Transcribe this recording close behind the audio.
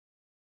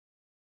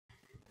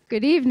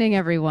Good evening,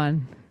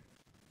 everyone.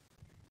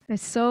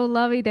 It's so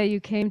lovely that you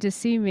came to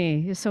see me.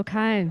 You're so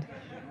kind.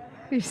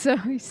 You're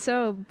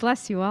so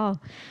bless you all.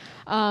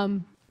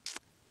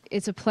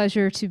 It's a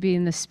pleasure to be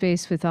in this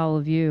space with all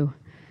of you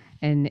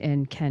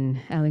and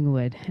Ken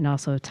Ellingwood and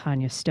also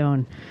Tanya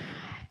Stone.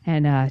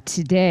 And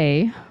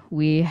today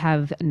we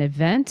have an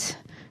event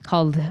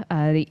called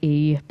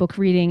a book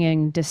reading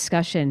and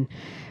discussion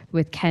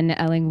with Ken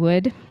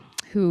Ellingwood,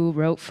 who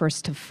wrote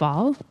First to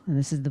Fall. And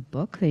this is the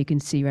book that you can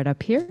see right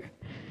up here.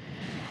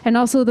 And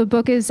also the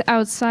book is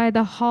outside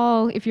the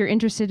hall if you're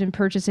interested in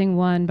purchasing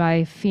one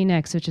by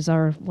Phoenix, which is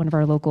one of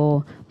our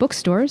local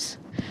bookstores.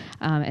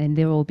 And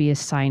there will be a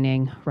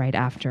signing right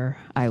after,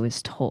 I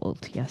was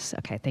told. Yes,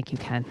 okay, thank you,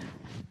 Ken.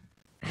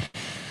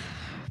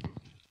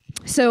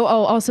 So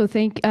also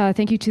thank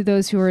you to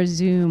those who are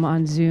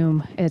on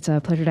Zoom. It's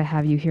a pleasure to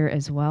have you here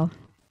as well.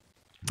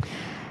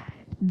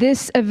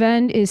 This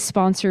event is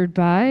sponsored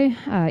by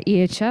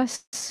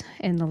EHS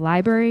and the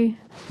library,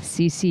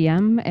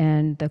 CCM,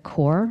 and the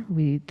CORE.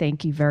 We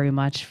thank you very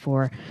much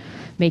for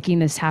making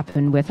this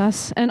happen with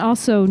us. And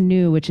also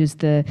NEW, which is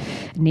the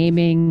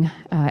Naming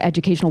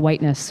Educational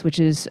Whiteness, which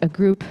is a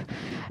group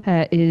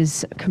that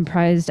is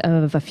comprised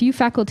of a few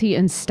faculty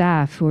and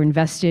staff who are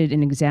invested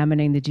in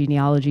examining the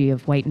genealogy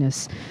of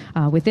whiteness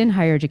within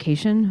higher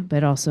education,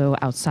 but also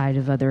outside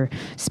of other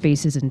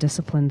spaces and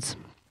disciplines.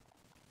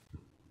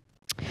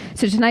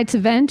 So tonight's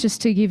event,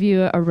 just to give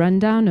you a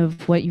rundown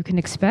of what you can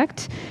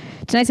expect,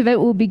 tonight's event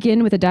will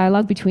begin with a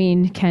dialogue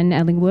between Ken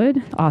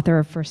Ellingwood, author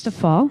of First to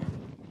Fall,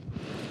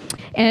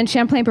 and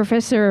Champlain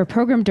Professor,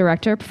 Program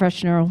Director,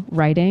 Professional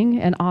Writing,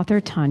 and author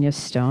Tanya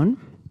Stone.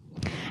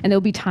 And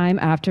there'll be time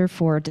after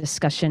for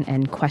discussion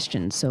and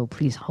questions, so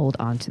please hold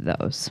on to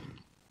those.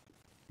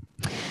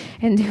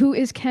 And who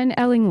is Ken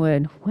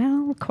Ellingwood?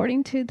 Well,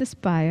 according to this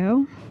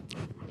bio,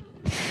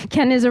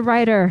 Ken is a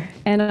writer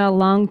and a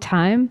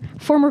long-time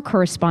former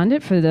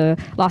correspondent for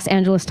the Los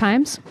Angeles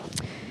Times.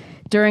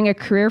 During a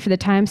career for the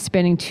Times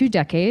spanning 2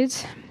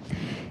 decades,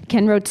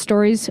 Ken wrote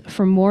stories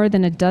from more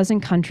than a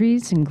dozen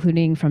countries,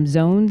 including from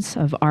zones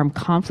of armed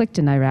conflict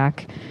in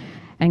Iraq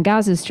and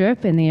Gaza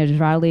Strip and the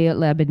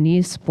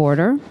Israeli-Lebanese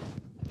border.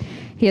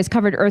 He has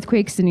covered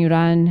earthquakes in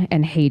Iran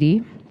and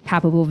Haiti,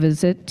 papal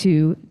visit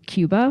to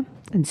Cuba,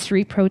 and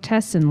street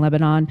protests in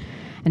Lebanon,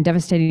 and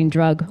devastating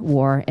drug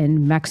war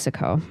in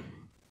Mexico.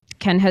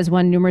 Ken has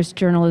won numerous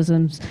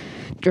journalism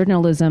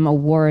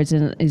awards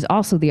and is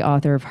also the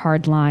author of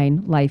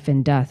Hardline, Life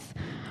and Death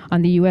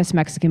on the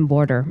U.S.-Mexican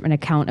border, an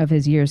account of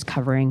his years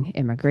covering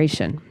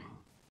immigration.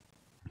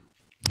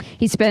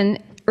 He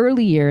spent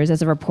early years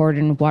as a reporter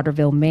in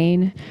Waterville,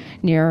 Maine,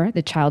 near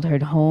the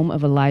childhood home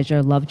of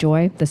Elijah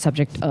Lovejoy, the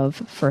subject of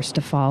First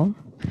to Fall.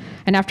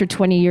 And after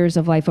 20 years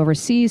of life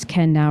overseas,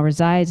 Ken now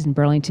resides in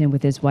Burlington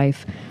with his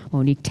wife,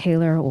 Monique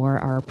Taylor, or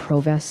our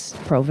provost,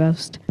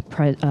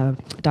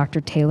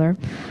 Dr. Taylor,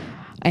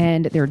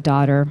 and their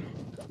daughter,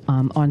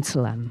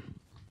 Anselm.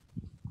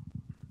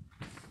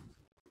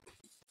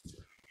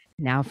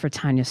 Now for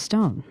Tanya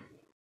Stone.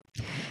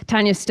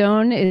 Tanya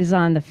Stone is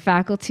on the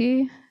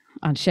faculty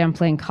on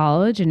Champlain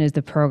College and is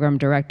the program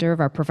director of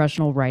our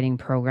professional writing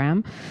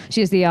program.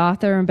 She is the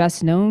author and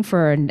best known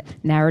for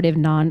narrative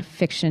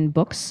nonfiction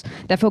books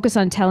that focus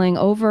on telling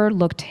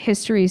overlooked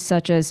histories,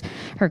 such as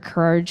Her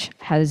Courage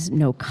Has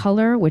No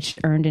Color, which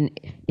earned an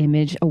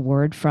Image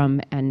Award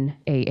from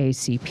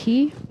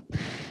NAACP,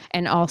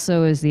 and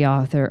also is the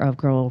author of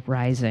Girl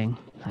Rising.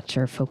 Not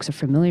sure if folks are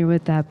familiar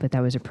with that, but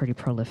that was a pretty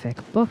prolific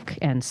book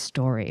and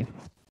story.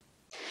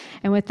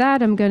 And with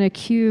that, I'm going to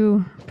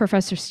cue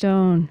Professor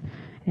Stone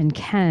and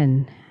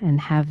Ken and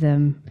have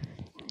them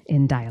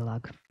in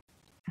dialogue.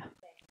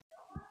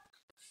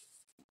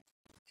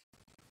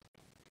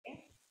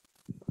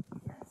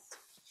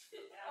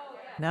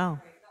 No.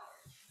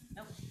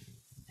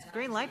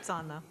 Green light's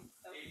on, though.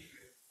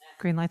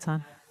 Green light's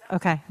on.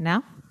 Okay,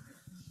 now?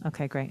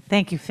 Okay, great.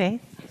 Thank you,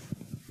 Faith.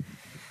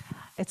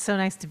 It's so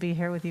nice to be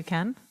here with you,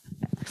 Ken.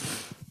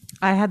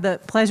 I had the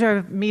pleasure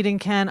of meeting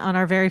Ken on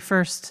our very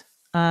first,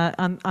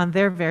 on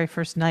their very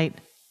first night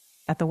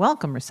at the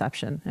welcome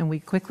reception, and we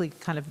quickly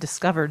kind of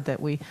discovered that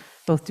we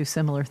both do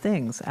similar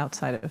things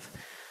outside of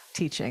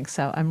teaching.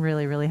 So I'm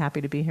really, really happy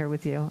to be here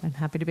with you and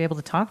happy to be able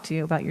to talk to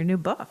you about your new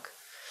book.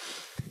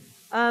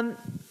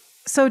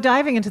 So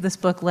diving into this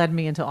book led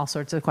me into all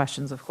sorts of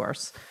questions, of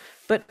course.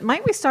 But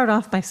might we start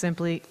off by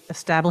simply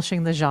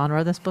establishing the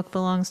genre this book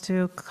belongs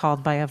to,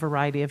 called by a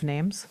variety of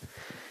names?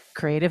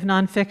 Creative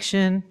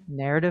nonfiction,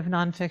 narrative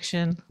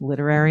nonfiction,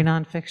 literary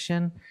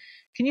nonfiction.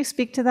 Can you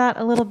speak to that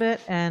a little bit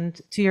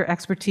and to your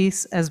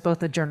expertise as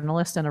both a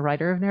journalist and a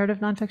writer of narrative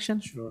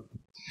nonfiction? Sure.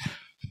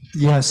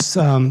 Yes,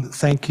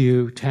 thank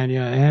you,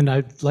 Tanya. And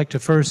I'd like to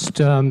first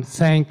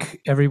thank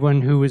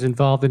everyone who was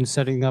involved in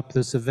setting up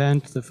this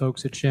event, the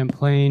folks at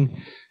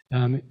Champlain,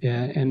 and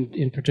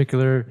in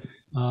particular,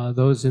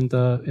 those in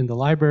the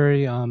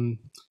library,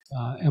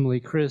 Emily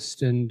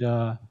Christ and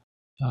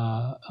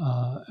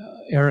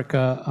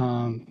Erica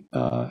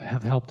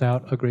have helped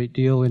out a great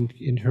deal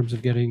in terms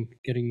of getting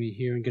me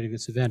here and getting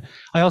this event.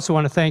 I also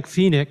want to thank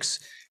Phoenix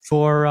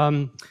for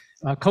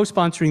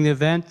co-sponsoring the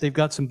event. They've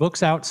got some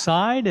books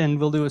outside, and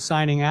we'll do a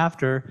signing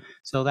after,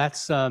 so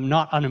that's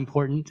not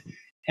unimportant.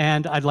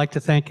 And I'd like to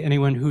thank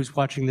anyone who's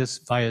watching this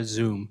via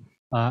Zoom.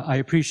 I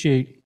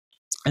appreciate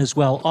as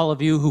well all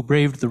of you who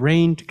braved the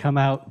rain to come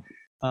out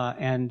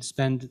and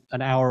spend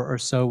an hour or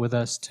so with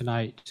us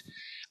tonight.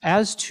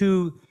 As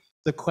to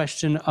the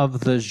question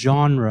of the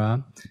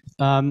genre,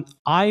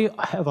 I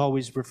have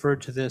always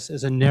referred to this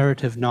as a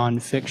narrative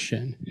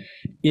nonfiction.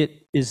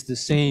 It is the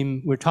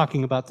same, we're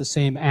talking about the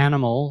same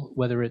animal,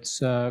 whether it's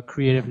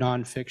creative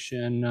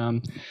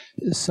nonfiction.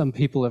 Some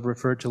people have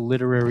referred to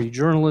literary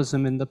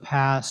journalism in the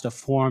past, a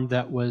form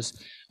that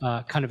was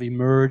kind of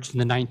emerged in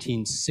the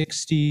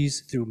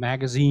 1960s through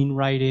magazine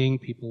writing,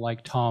 people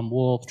like Tom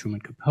Wolfe,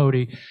 Truman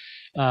Capote.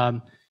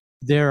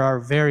 There are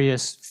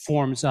various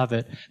forms of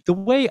it. The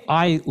way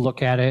I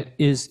look at it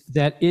is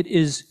that it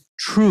is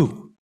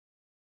true,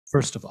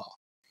 first of all.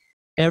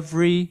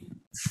 Every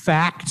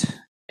fact,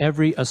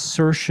 every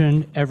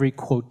assertion, every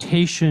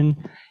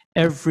quotation,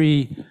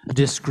 every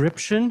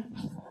description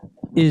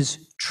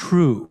is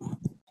true.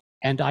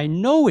 And I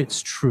know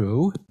it's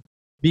true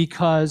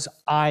because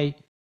I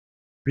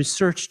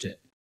researched it.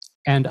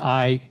 And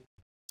I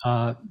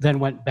then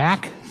went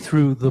back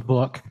through the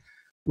book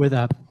with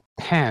a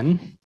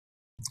pen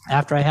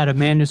after I had a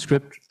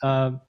manuscript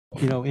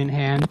in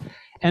hand,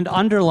 and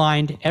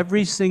underlined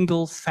every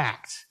single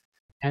fact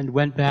and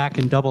went back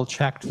and double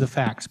checked the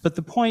facts. But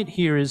the point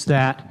here is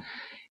that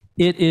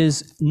it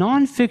is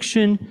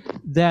nonfiction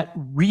that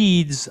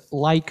reads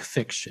like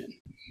fiction.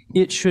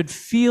 It should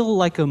feel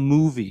like a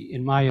movie,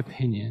 in my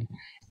opinion.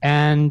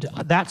 And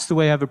that's the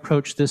way I've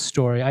approached this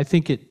story. I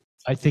think it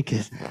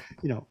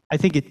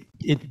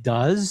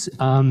does,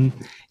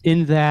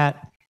 in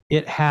that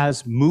it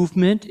has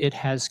movement, it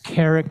has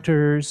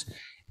characters,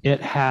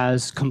 it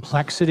has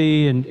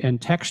complexity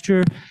and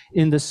texture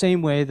in the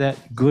same way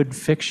that good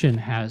fiction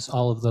has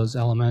all of those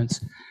elements.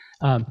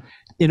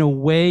 In a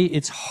way,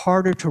 it's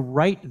harder to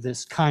write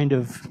this kind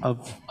of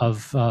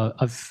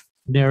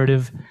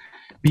narrative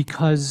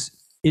because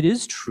it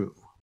is true.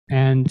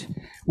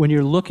 And when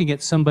you're looking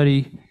at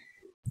somebody,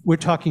 we're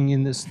talking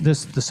in the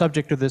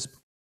subject of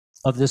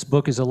this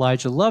book is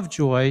Elijah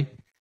Lovejoy,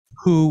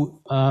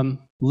 who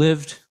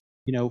lived,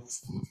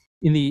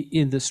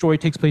 in the story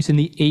takes place in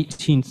the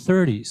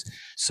 1830s.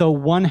 So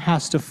one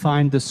has to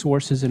find the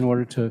sources in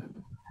order to,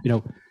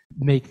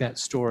 make that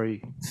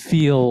story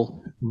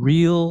feel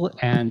real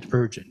and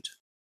urgent.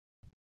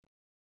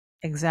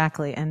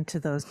 Exactly. And to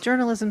those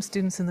journalism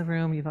students in the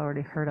room, you've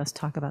already heard us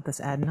talk about this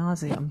ad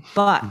nauseum,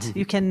 but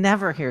you can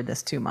never hear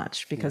this too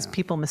much because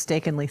people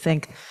mistakenly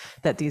think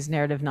that these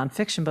narrative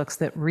nonfiction books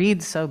that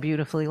read so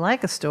beautifully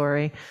like a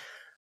story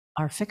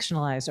are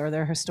fictionalized or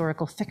they're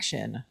historical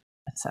fiction,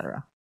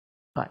 etc.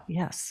 But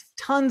yes,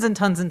 tons and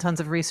tons and tons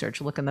of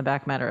research. Look in the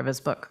back matter of his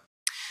book.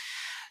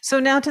 So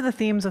now to the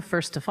themes of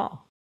First to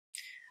Fall.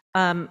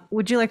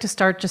 Would you like to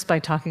start just by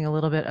talking a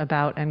little bit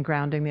about and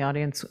grounding the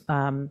audience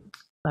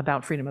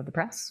about freedom of the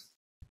press?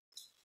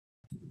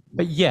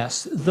 But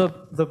yes, the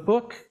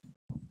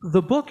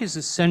book is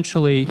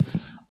essentially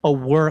a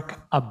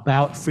work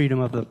about freedom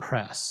of the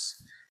press,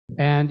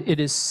 and it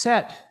is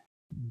set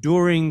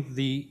during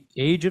the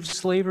age of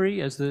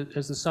slavery, as the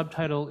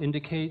subtitle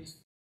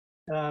indicates,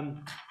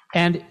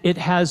 and it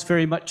has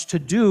very much to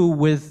do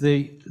with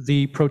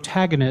the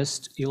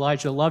protagonist,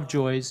 Elijah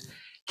Lovejoy's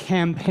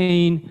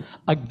campaign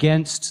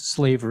against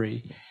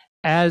slavery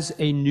as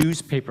a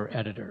newspaper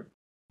editor.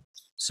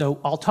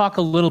 So I'll talk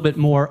a little bit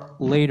more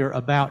later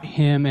about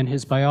him and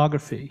his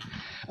biography.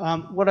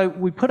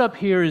 We put up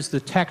here is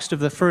the text of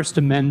the First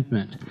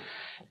Amendment.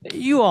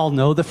 You all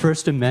know the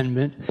First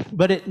Amendment,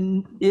 but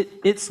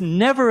it's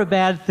never a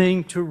bad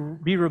thing to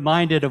be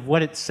reminded of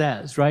what it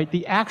says, right?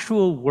 The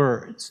actual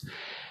words.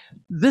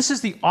 This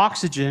is the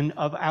oxygen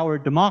of our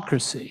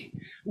democracy.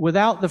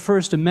 Without the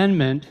First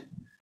Amendment,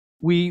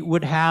 we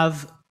would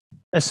have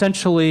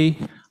essentially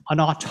an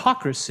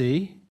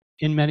autocracy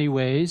in many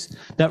ways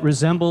that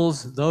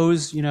resembles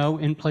those,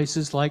 in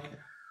places like,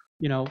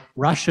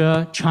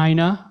 Russia,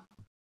 China,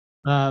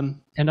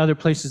 and other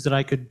places that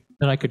I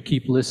could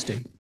keep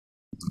listing.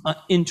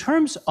 In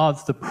terms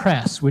of the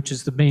press, which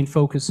is the main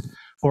focus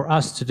for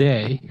us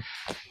today,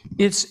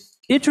 it's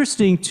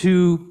interesting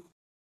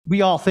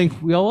we all think,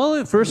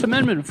 well, First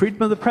Amendment,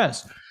 freedom of the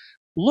press.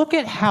 Look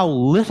at how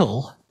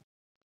little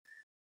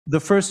the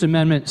First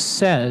Amendment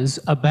says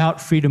about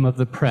freedom of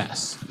the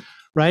press,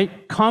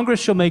 right?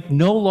 Congress shall make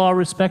no law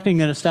respecting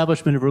an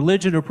establishment of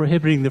religion or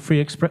prohibiting the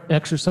free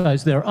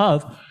exercise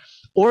thereof,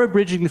 or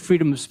abridging the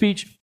freedom of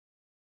speech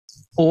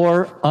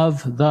or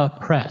of the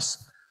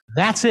press.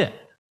 That's it.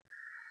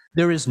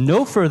 There is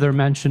no further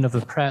mention of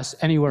the press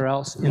anywhere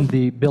else in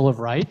the Bill of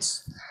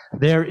Rights.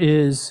 There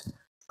is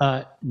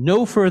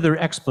no further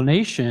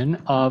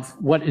explanation of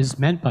what is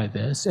meant by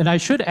this. And I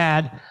should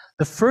add,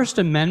 the First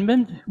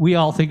Amendment, we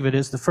all think of it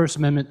as the First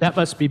Amendment. That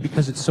must be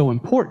because it's so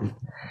important.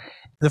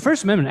 The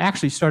First Amendment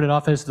actually started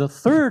off as the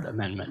Third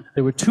Amendment.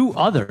 There were two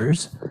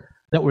others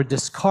that were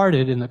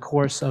discarded in the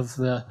course of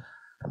the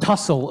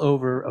tussle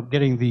of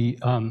getting the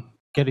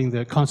getting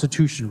the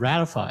Constitution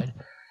ratified.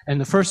 And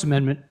the First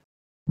Amendment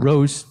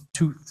rose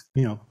two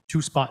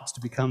spots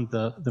to become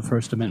the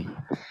First Amendment.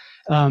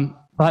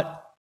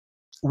 But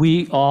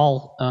we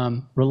all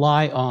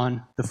rely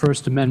on the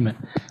First Amendment.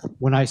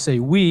 When I say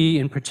we,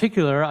 in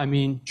particular, I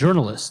mean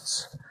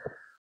journalists.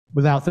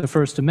 Without the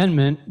First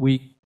Amendment,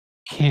 we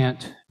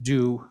can't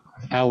do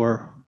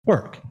our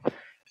work.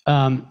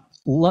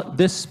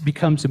 This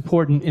becomes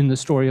important in the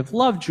story of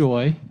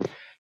Lovejoy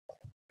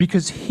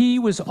because he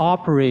was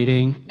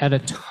operating at a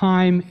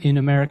time in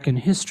American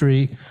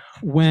history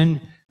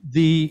when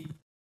the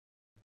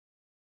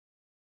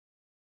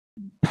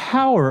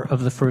power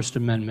of the First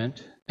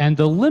Amendment and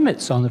the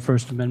limits on the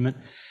First Amendment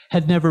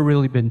had never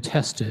really been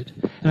tested.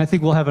 And I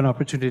think we'll have an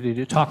opportunity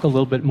to talk a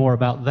little bit more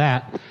about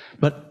that.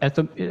 But at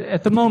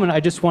the moment, I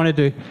just wanted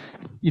to,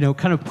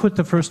 kind of put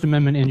the First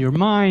Amendment in your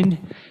mind,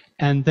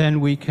 and then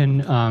we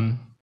can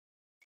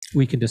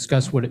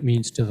discuss what it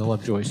means to the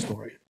Lovejoy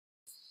story.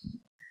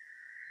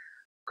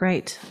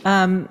 Great.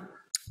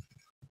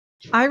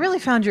 I really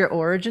found your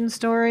origin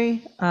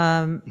story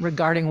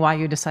regarding why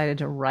you decided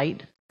to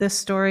write this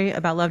story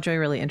about Lovejoy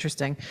really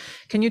interesting.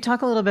 Can you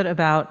talk a little bit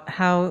about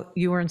how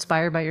you were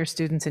inspired by your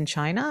students in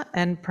China,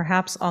 and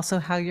perhaps also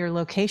how your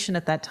location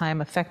at that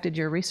time affected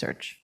your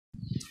research?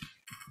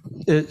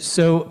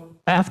 So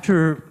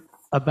after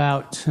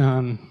about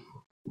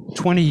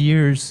 20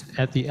 years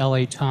at the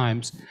LA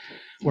Times,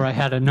 where I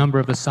had a number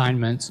of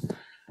assignments,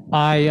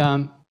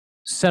 I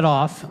set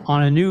off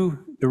on a new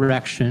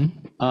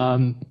direction,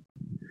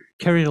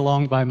 carried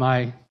along by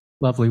my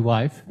lovely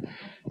wife,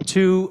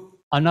 to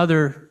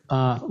another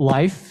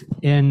life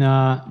in,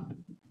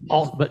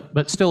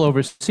 but still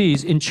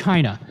overseas, in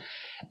China.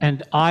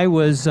 And I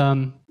was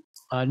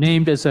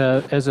named as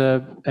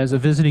a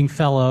visiting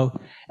fellow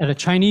at a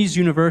Chinese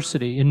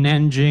university in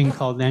Nanjing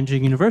called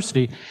Nanjing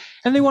University.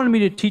 And they wanted me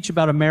to teach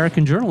about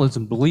American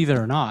journalism, believe it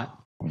or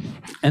not.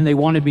 And they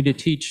wanted me to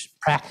teach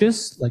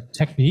practice, like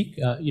technique,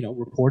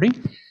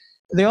 reporting.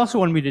 They also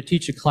wanted me to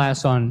teach a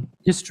class on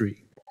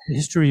history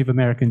of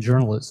American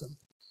journalism.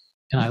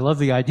 And I love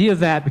the idea of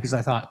that because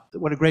I thought,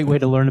 what a great way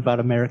to learn about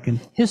American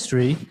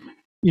history,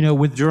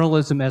 with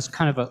journalism as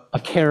kind of a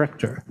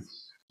character.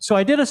 So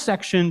I did a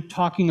section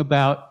talking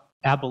about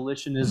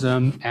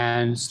abolitionism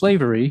and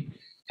slavery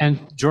and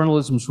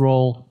journalism's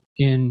role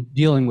in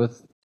dealing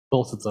with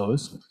both of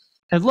those.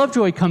 And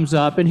Lovejoy comes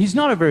up, and he's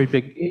not a very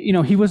big,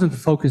 he wasn't the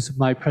focus of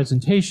my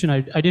presentation.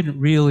 I didn't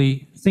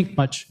really think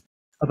much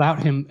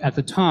about him at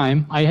the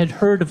time. I had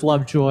heard of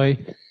Lovejoy,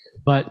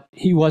 but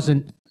he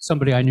wasn't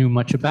somebody I knew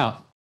much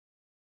about.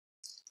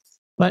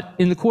 But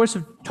in the course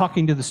of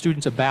talking to the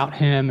students about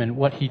him and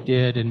what he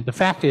did, and the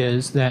fact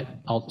is that,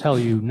 I'll tell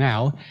you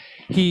now,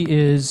 he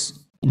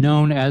is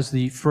known as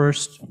the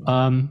first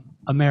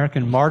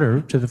American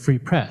martyr to the free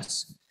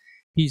press.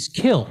 He's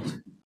killed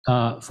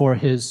for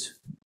his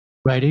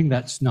writing.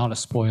 That's not a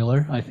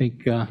spoiler. I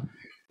think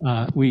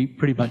we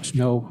pretty much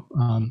know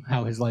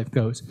how his life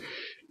goes.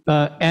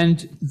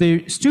 And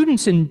the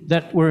students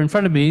that were in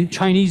front of me,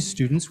 Chinese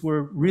students,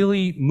 were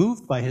really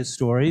moved by his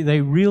story.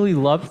 They really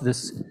loved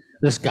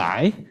this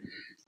guy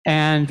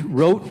and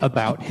wrote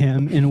about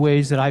him in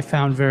ways that I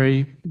found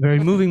very, very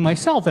moving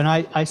myself. And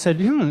I said,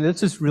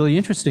 this is really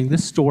interesting.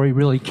 This story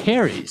really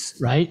carries,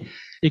 right?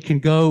 It can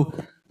go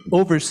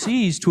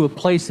overseas to a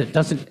place that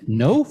doesn't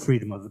know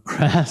freedom of the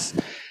press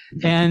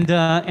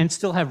and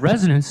still have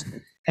resonance,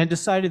 and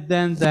decided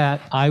then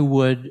that I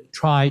would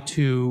try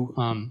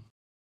to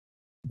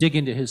dig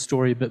into his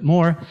story a bit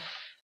more.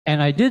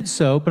 And I did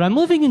so, but I'm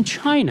living in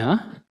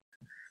China,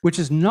 which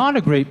is not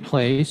a great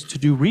place to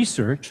do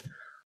research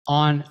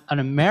on an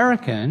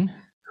American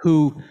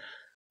who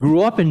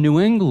grew up in New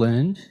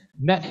England,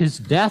 met his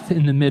death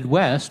in the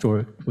Midwest,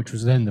 which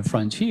was then the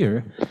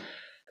frontier,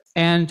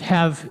 and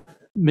have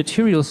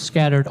materials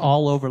scattered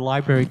all over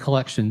library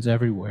collections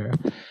everywhere.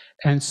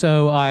 And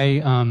so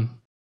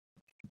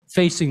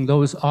facing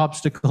those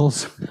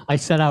obstacles, I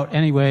set out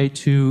anyway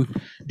to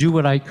do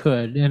what I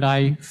could. And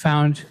I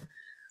found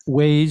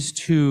ways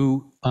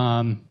to,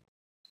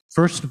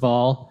 first of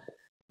all,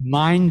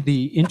 mine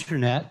the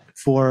internet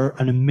for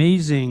an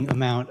amazing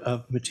amount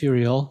of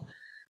material.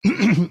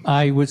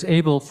 I was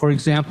able, for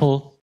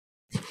example,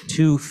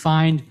 to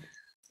find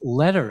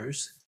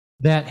letters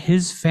that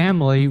his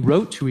family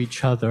wrote to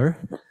each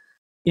other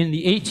in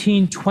the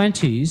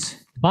 1820s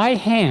by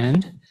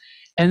hand,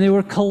 and they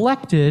were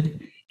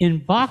collected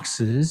in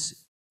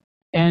boxes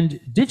and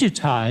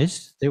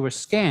digitized. They were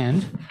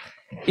scanned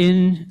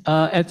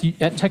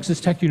at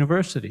Texas Tech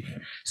University.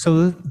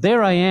 So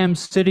there I am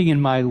sitting in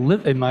my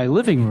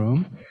living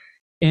room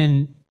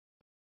in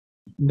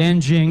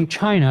Nanjing,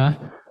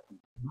 China,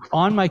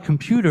 on my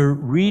computer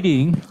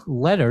reading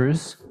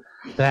letters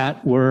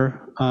that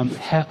were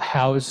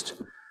housed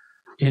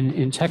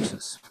in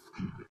Texas.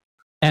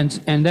 And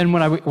then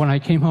when I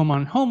came home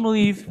on home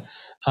leave,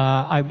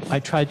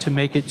 I tried to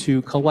make it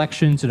to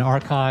collections and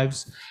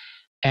archives,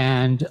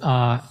 and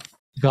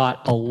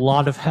got a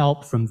lot of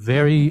help from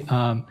very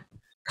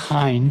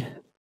kind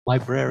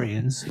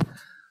librarians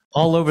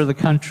all over the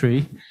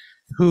country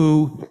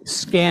who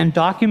scanned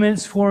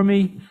documents for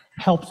me,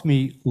 helped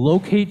me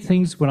locate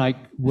things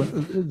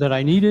that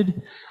I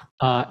needed.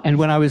 And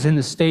when I was in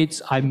the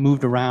States, I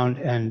moved around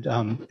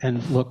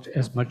and looked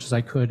as much as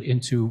I could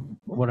into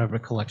whatever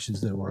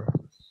collections there were.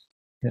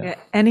 Yeah,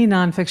 any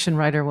nonfiction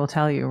writer will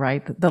tell you,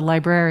 right? The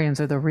librarians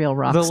are the real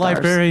rock stars. The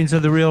librarians are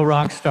the real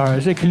rock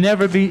stars. It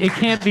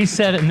can't be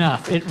said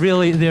enough.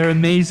 They're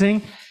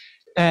amazing.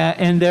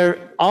 And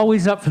they're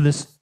always up for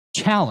this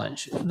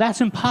challenge. That's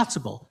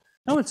impossible.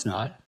 No, it's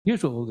not.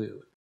 Here's what we'll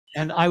do.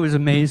 And I was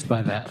amazed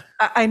by that.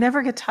 I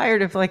never get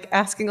tired of like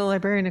asking a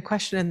librarian a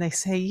question and they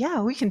say,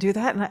 yeah, we can do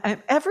that.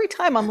 And every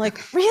time I'm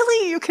like,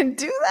 really? You can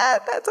do that?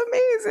 That's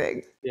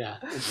amazing. Yeah,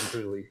 it's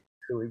truly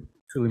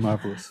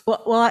marvelous.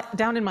 Well,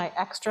 down in my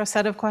extra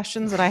set of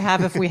questions that I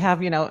have, if we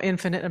have,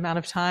 infinite amount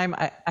of time,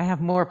 I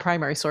have more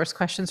primary source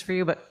questions for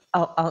you, but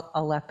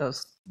I'll let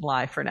those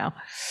lie for now.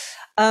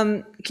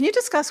 Can you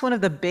discuss one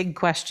of the big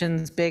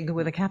questions, big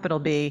with a capital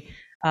B,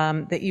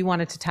 that you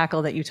wanted to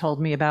tackle that you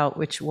told me about,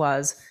 which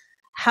was,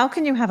 how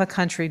can you have a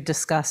country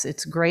discuss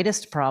its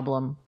greatest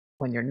problem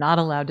when you're not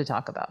allowed to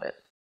talk about it?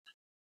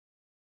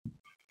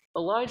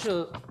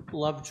 Elijah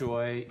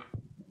Lovejoy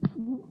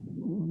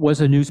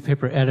was a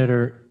newspaper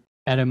editor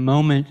at a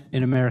moment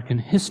in American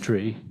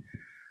history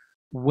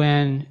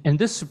when, and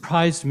this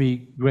surprised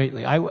me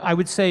greatly, I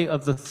would say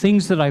of the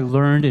things that I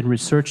learned in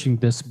researching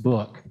this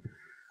book,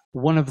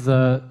 one of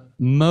the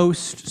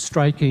most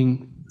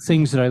striking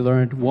things that I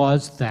learned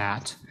was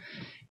that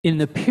in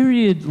the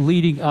period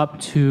leading up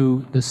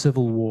to the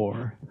Civil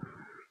War,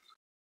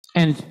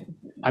 and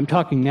I'm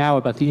talking now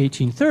about the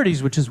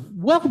 1830s, which is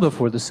well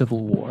before the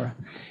Civil War,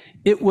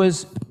 it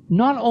was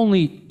not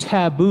only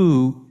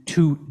taboo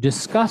to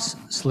discuss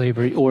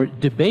slavery or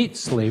debate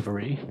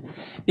slavery,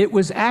 it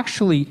was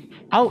actually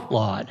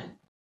outlawed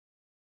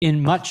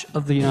in much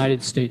of the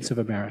United States of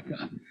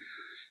America.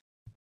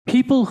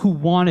 People who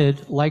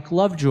wanted, like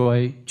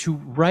Lovejoy, to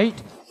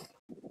write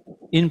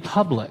in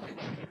public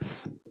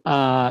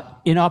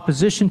in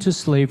opposition to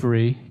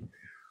slavery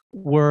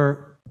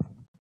were,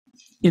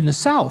 in the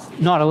South,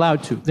 not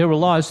allowed to. There were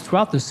laws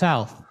throughout the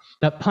South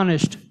that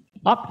punished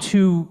up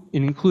to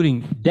and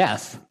including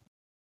death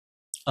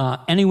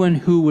anyone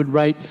who would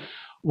write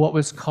what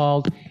was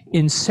called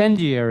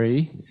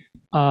incendiary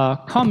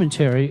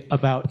commentary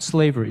about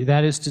slavery.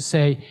 That is to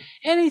say,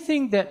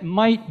 anything that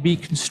might be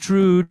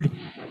construed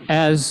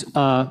as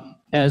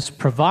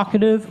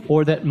provocative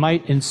or that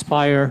might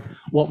inspire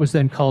what was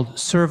then called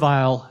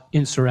servile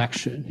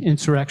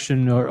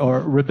insurrection or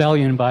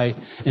rebellion by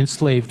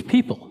enslaved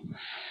people.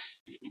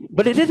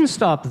 But it didn't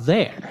stop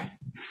there.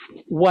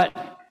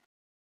 What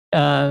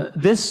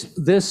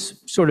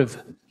this sort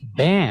of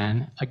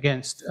ban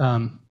against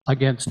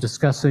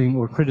discussing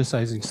or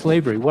criticizing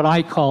slavery, what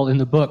I call in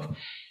the book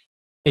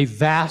a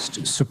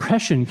vast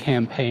suppression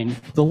campaign,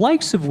 the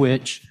likes of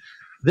which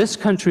this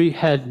country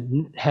had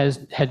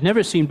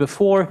never seen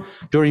before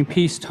during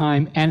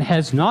peacetime and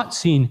has not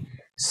seen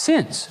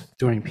since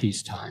during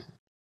peacetime,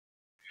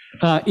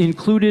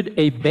 included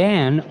a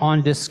ban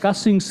on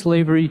discussing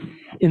slavery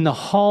in the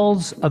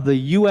halls of the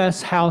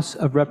U.S. House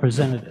of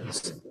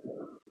Representatives.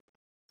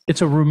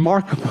 It's a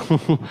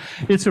remarkable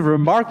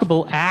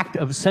act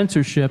of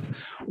censorship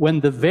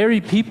when the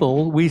very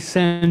people we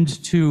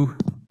send to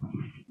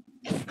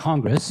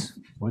Congress,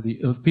 or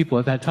the people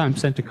at that time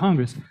sent to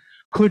Congress,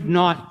 could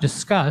not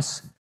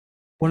discuss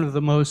one of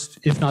the most,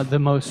 if not the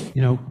most,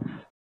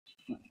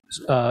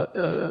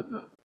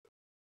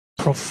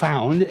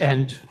 profound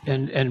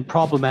and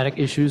problematic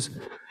issues,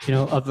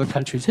 of the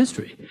country's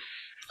history.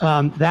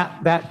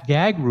 That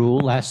gag rule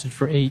lasted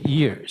for 8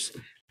 years.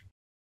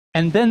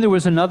 And then there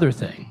was another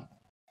thing,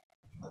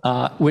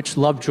 which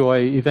Lovejoy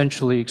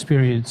eventually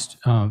experienced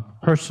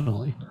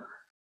personally.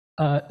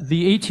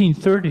 The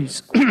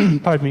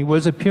 1830s, pardon me,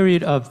 was a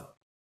period of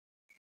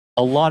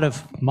a lot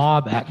of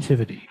mob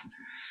activity.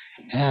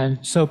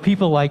 And so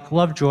people like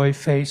Lovejoy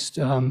faced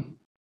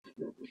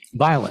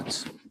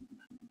violence.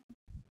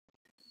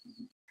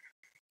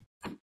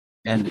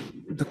 And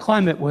the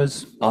climate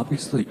was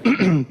obviously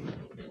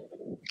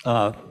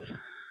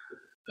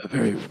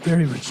very,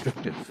 very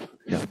restrictive.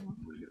 Yeah.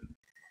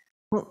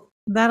 Well,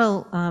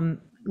 that'll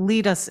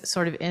lead us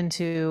sort of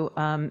into,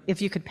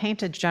 if you could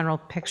paint a general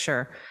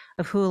picture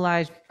of who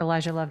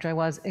Elijah Lovejoy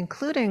was,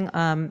 including,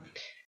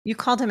 you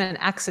called him an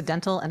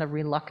accidental and a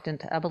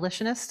reluctant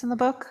abolitionist in the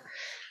book.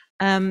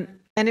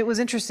 And it was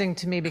interesting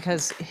to me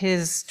because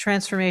his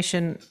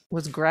transformation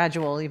was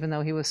gradual, even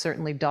though he was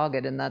certainly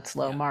dogged in that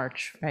slow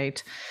march,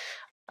 right?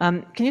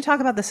 Can you talk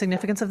about the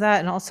significance of that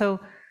and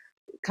also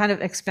kind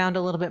of expound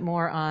a little bit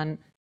more on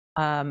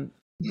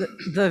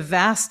the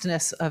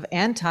vastness of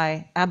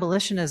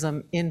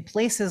anti-abolitionism in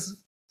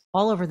places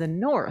all over the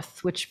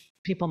North, which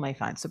people may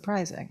find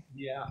surprising?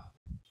 Yeah.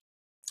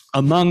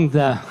 Among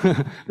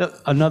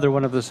another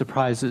one of the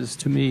surprises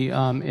to me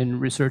in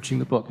researching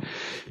the book.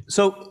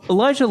 So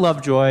Elijah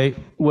Lovejoy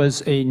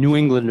was a New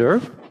Englander,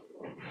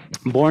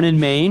 born in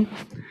Maine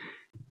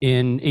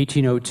in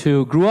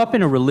 1802, grew up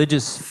in a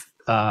religious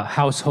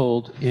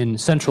household in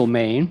central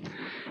Maine.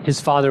 His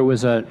father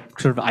was a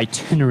sort of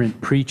itinerant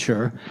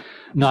preacher,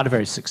 not a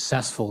very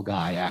successful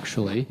guy,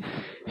 actually.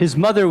 His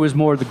mother was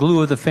more the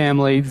glue of the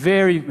family,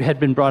 had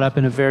been brought up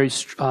in a very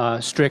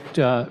strict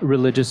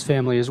religious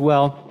family as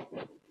well.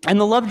 And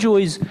the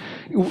Lovejoys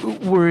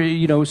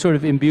were, sort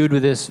of imbued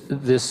with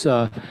this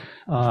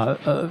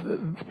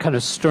kind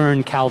of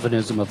stern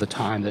Calvinism of the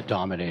time that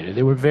dominated.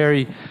 They were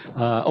very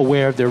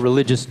aware of their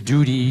religious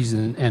duties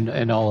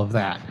and all of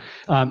that.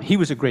 He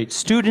was a great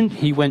student.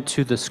 He went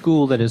to the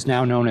school that is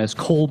now known as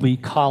Colby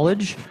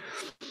College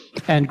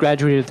and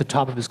graduated at the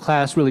top of his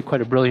class, really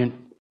quite a brilliant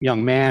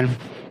young man,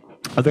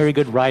 a very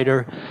good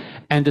writer,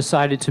 and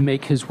decided to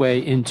make his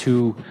way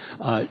into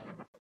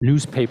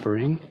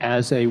newspapering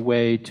as a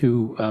way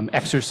to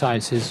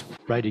exercise his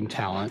writing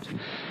talent.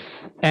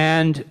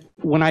 And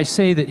when I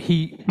say that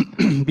he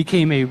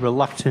became a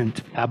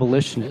reluctant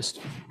abolitionist,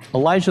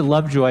 Elijah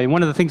Lovejoy,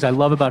 one of the things I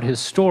love about his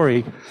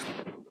story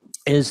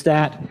is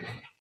that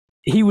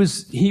he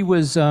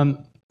was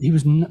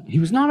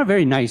not a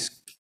very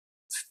nice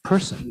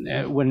person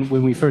when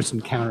we first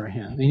encounter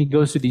him, and he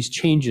goes through these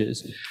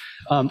changes.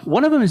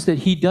 One of them is that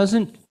he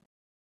doesn't,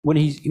 when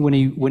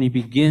he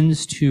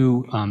begins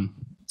to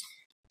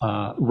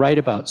write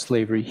about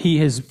slavery, he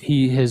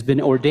has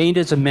been ordained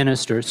as a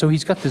minister, so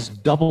he's got this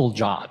double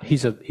job.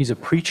 He's a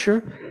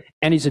preacher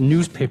and he's a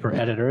newspaper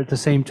editor at the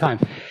same time.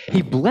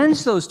 He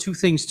blends those two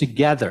things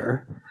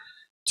together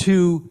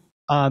to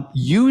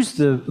use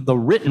the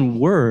written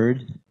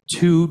word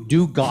to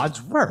do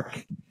God's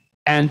work.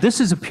 And this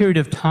is a period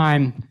of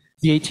time,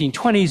 the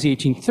 1820s, the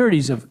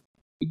 1830s, of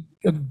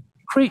a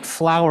great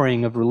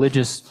flowering of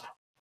religious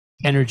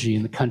energy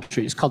in the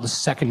country. It's called the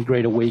Second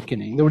Great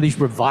Awakening. There were these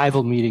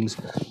revival meetings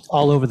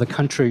all over the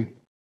country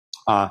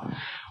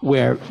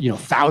where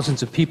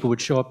thousands of people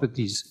would show up at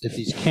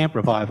these camp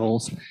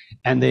revivals,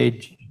 and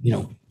they'd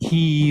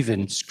heave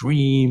and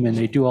scream, and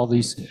they do all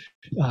these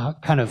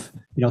kind of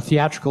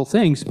theatrical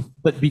things,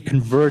 but be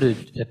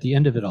converted at the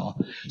end of it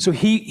all. So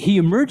he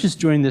emerges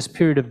during this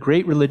period of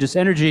great religious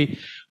energy,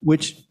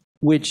 which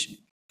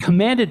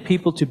commanded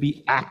people to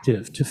be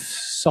active, to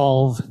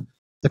solve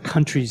the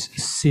country's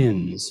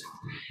sins.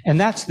 And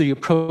that's the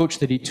approach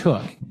that he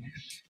took,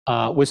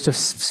 was to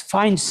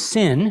find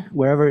sin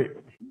wherever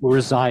it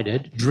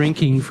resided.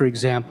 Drinking, for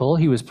example.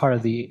 He was part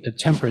of the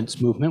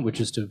temperance movement, which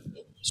is to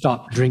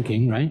stop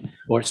drinking, right?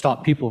 Or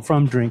stop people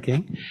from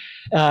drinking.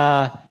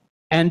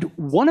 And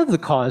one of the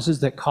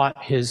causes that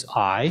caught his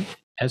eye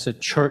as a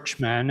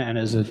churchman and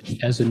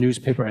as a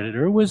newspaper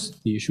editor was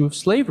the issue of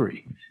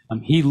slavery.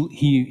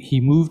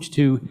 He moved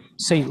to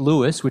St.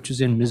 Louis, which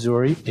is in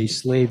Missouri, a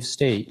slave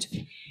state,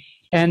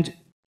 and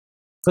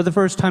for the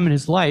first time in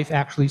his life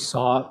actually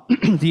saw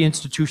the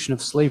institution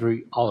of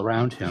slavery all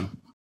around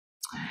him.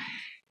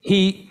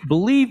 He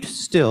believed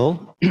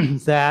still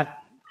that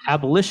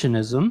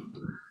abolitionism,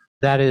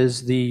 that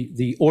is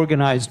the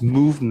organized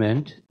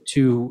movement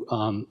to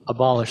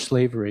abolish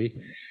slavery,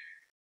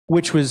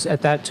 which was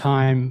at that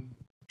time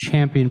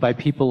championed by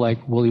people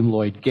like William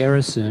Lloyd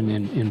Garrison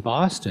in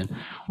Boston,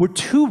 were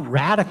too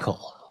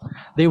radical.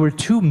 They were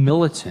too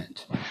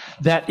militant,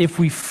 that if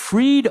we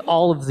freed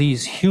all of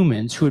these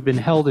humans who had been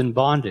held in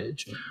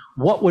bondage,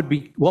 what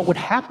would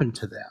happen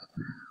to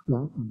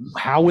them?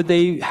 How would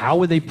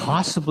they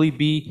possibly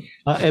be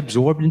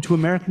absorbed into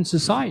American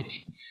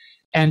society?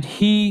 And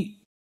he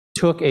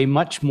took a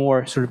much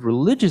more sort of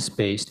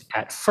religious-based,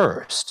 at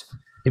first,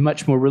 a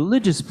much more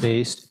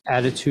religious-based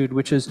attitude,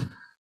 which is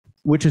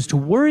to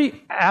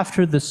worry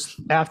after the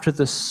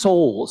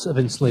souls of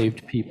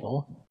enslaved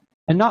people,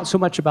 and not so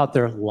much about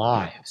their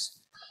lives.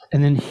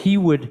 And then he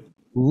would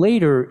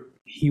later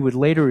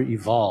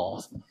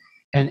evolve,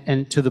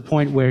 and to the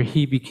point where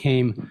he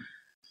became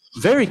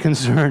very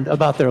concerned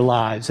about their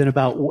lives and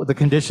about the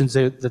conditions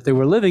that they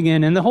were living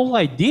in, and the whole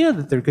idea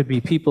that there could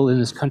be people in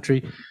this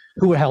country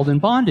who were held in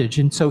bondage.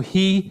 And so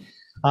he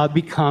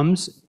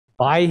becomes,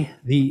 by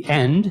the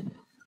end,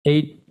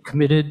 a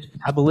committed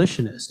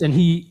abolitionist. And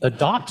he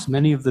adopts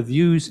many of the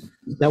views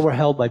that were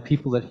held by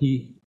people that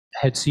he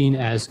had seen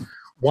as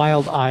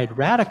wild-eyed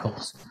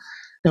radicals.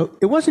 Now,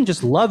 it wasn't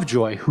just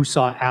Lovejoy who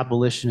saw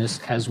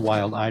abolitionists as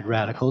wild-eyed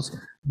radicals.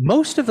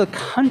 Most of the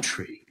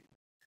country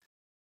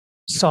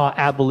saw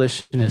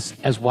abolitionists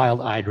as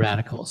wild-eyed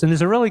radicals. And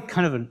there's a really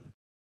kind of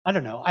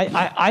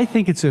I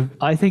think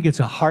it's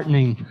a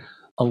heartening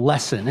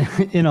lesson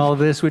in all of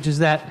this, which is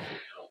that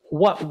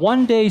what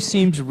one day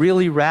seems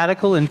really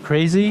radical and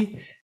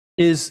crazy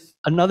is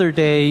another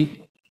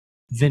day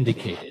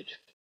vindicated,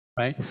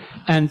 right?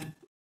 And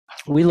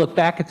we look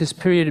back at this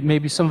period, and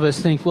maybe some of us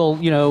think, well,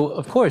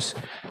 of course,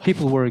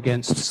 people were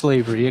against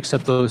slavery,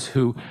 except those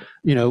who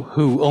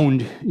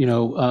owned,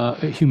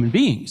 human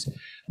beings.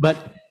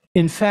 But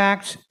in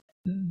fact,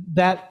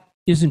 that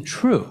isn't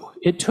true.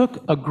 It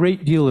took a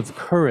great deal of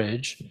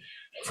courage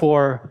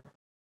for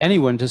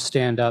anyone to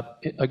stand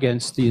up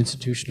against the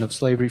institution of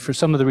slavery for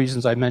some of the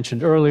reasons I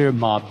mentioned earlier,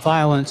 mob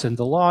violence and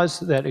the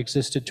laws that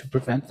existed to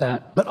prevent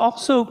that. But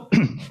also,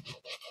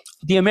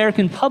 the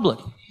American public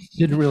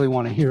didn't really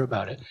want to hear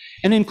about it,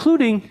 and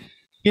including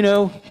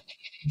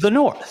the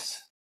North,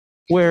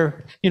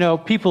 where,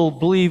 people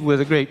believe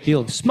with a great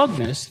deal of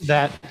smugness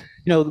that,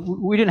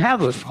 we didn't have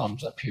those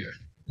problems up here.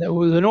 That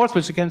the North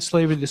was against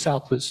slavery, the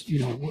South was,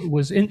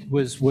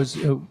 was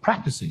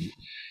practicing it.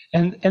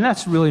 And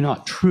that's really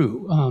not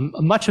true.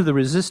 Much of the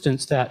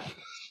resistance that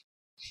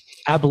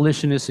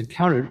abolitionists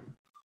encountered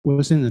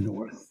was in the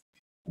North.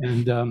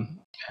 And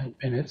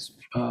it's,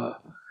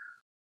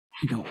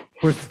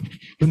 worth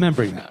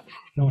remembering that,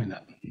 knowing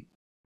that.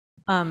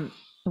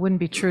 It wouldn't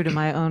be true to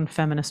my own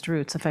feminist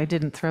roots if I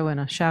didn't throw in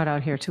a shout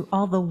out here to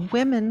all the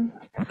women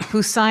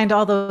who signed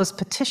all those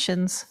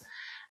petitions,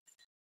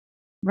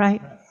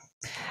 right?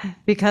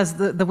 Because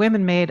the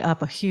women made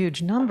up a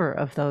huge number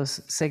of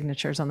those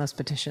signatures on those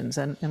petitions,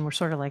 and we're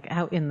sort of like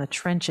out in the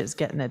trenches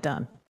getting it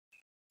done.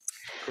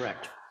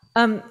 Correct.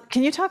 Can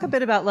you talk a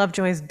bit about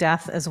Lovejoy's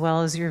death, as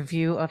well as your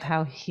view of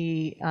how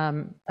he,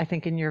 I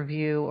think in your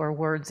view, or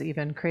words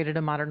even, created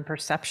a modern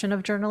perception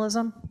of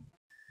journalism?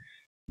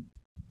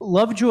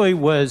 Lovejoy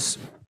was,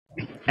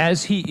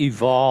 as he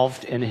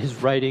evolved and his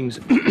writings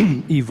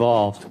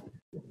evolved,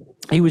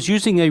 he was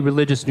using a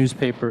religious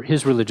newspaper,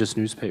 his religious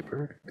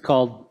newspaper,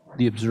 called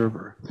The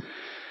Observer,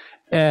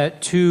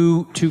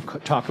 to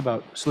talk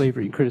about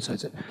slavery and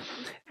criticize it.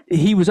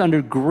 He was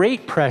under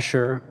great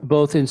pressure,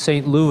 both in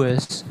St.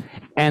 Louis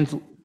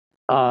and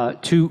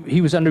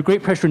he was under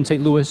great pressure in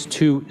St. Louis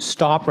to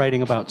stop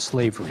writing about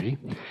slavery.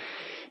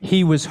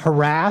 He was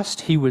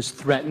harassed. He was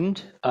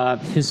threatened.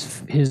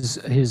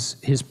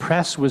 His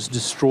press was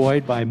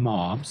destroyed by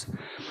mobs.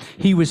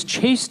 He was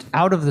chased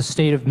out of the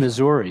state of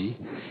Missouri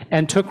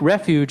and took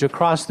refuge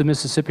across the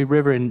Mississippi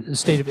River in the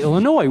state of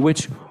Illinois,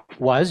 which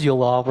was,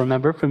 you'll all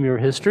remember from your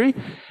history,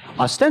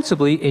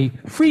 ostensibly a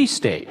free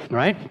state,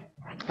 right?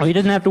 Well, he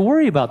didn't have to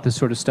worry about this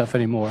sort of stuff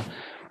anymore.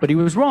 But he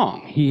was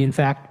wrong. He, in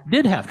fact,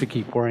 did have to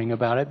keep worrying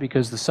about it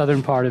because the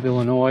southern part of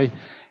Illinois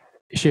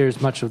shares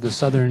much of the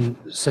southern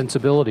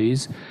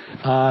sensibilities,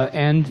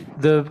 and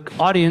the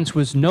audience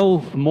was no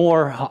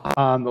more,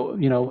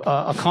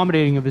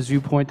 accommodating of his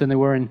viewpoint than they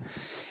were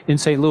in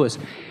St. Louis.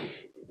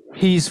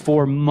 He's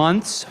for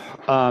months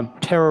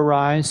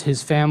terrorized.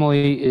 His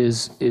family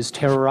is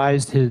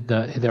terrorized.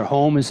 Their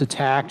home is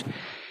attacked.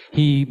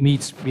 He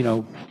meets,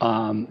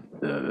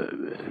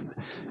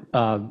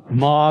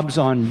 mobs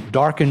on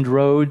darkened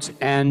roads,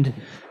 and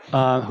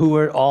who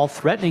are all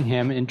threatening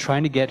him and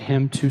trying to get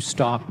him to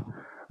stop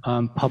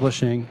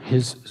publishing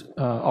his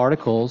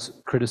articles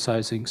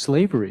criticizing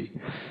slavery,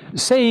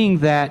 saying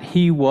that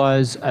he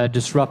was a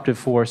disruptive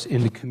force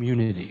in the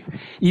community.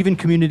 Even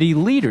community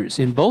leaders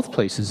in both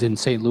places, in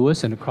St.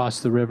 Louis and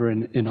across the river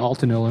in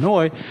Alton,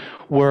 Illinois,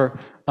 were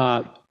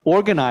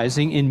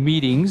organizing in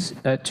meetings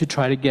to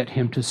try to get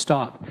him to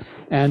stop.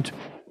 And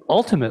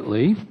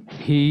ultimately,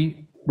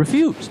 he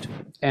refused.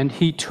 And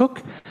he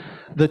took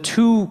the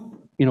two,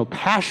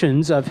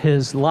 passions of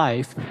his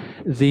life,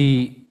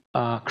 the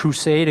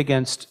crusade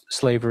against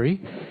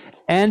slavery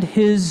and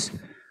his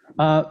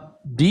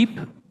deep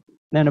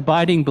and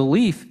abiding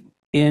belief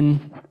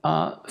in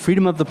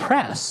freedom of the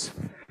press.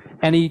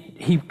 And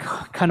he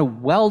kind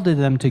of welded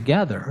them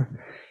together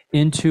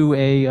into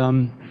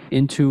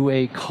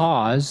a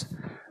cause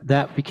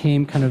that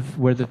became kind of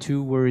where the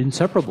two were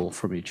inseparable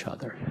from each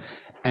other.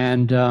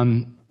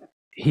 And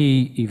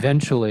he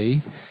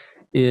eventually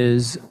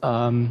is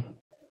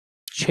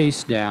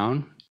chased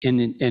down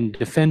in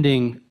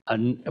defending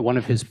one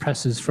of his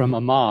presses from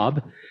a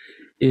mob,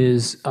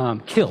 is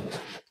killed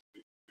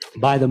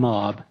by the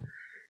mob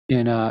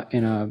in a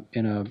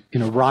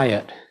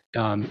riot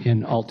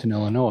in Alton,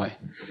 Illinois.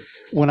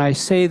 When I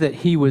say that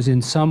he was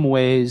in some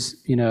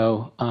ways,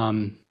 a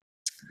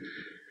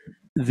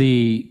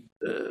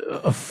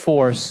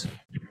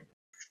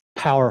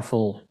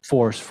powerful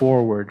force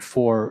forward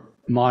for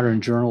modern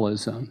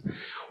journalism,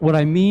 what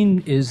I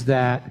mean is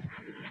that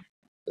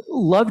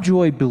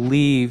Lovejoy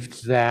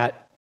believed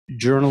that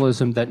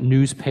journalism, that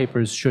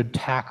newspapers should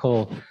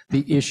tackle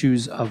the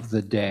issues of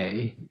the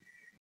day,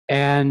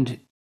 and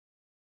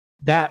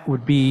that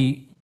would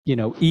be,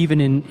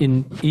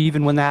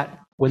 even when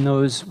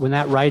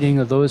that writing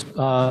of those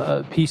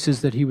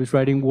pieces that he was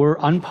writing were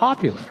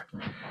unpopular,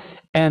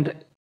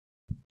 and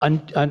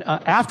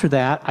after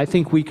that, I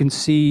think we can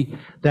see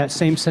that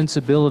same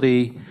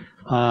sensibility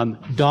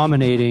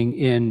dominating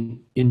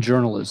in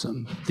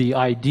journalism. The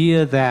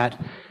idea that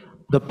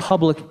the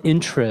public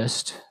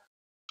interest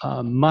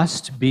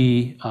must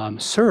be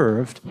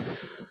served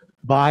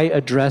by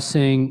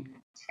addressing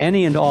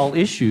any and all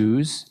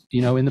issues,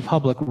 in the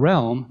public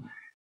realm.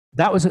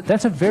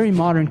 That's a very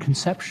modern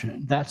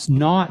conception. That's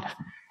not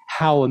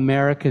how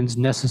Americans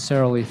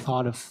necessarily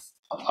thought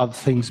of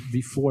things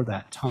before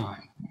that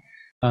time.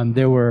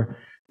 There were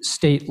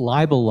state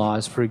libel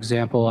laws, for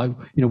example.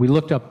 We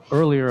looked up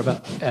earlier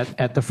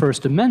at the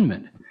First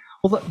Amendment.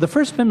 Well, the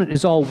First Amendment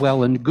is all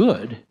well and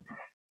good,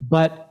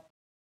 but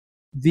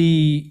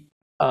the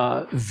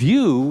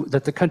view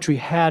that the country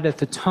had at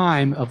the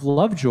time of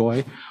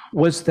Lovejoy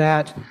was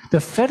that the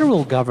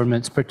federal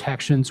government's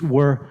protections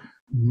were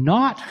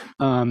not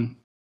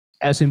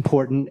as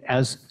important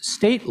as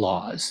state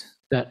laws.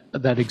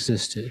 that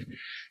existed.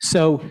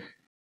 So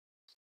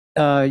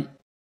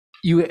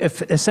you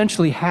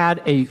essentially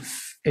had a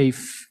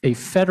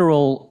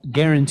federal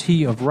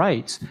guarantee of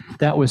rights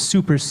that was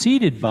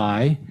superseded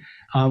by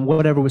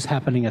whatever was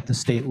happening at the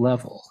state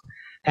level.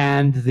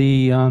 And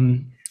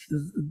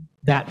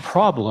that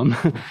problem,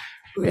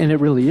 and it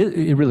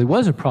really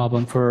was a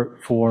problem for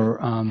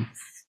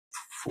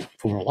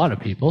a lot of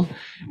people,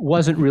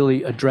 wasn't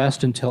really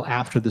addressed until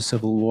after the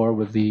Civil War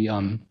with the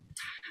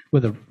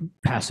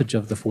passage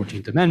of the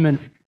 14th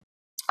Amendment,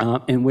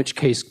 in which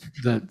case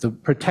the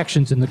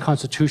protections in the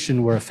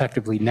Constitution were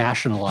effectively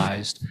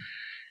nationalized.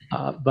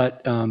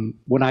 But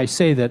when I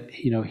say that,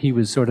 he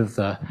was sort of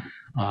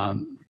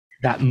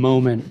that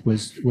moment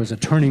was a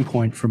turning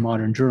point for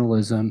modern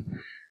journalism,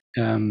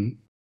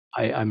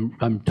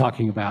 I'm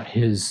talking about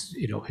his,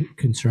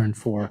 concern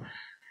for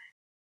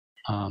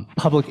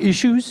public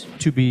issues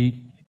to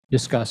be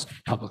discussed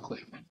publicly.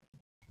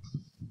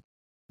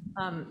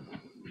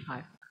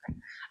 Hi.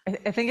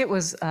 I think it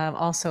was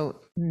also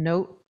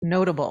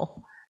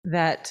notable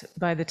that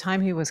by the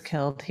time he was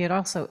killed, he had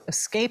also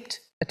escaped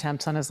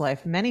attempts on his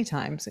life many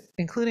times,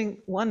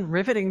 including one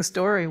riveting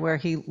story where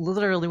he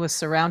literally was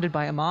surrounded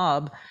by a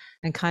mob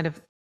and kind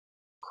of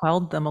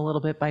quelled them a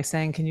little bit by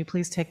saying, "Can you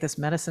please take this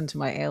medicine to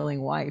my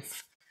ailing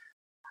wife?"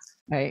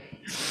 Right?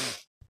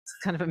 It's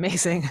kind of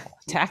amazing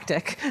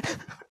tactic.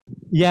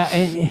 Yeah,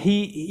 and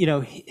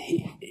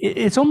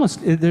it's almost,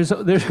 there's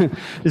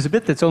a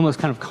bit that's almost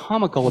kind of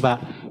comical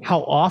about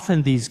how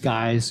often these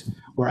guys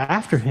were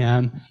after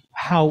him,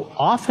 how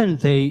often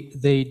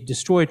they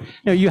destroyed.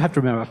 You have to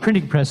remember, a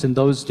printing press in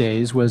those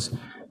days was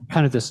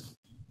kind of this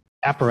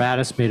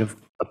apparatus made of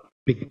a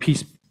big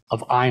piece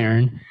of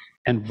iron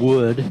and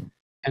wood,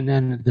 and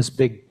then this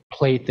big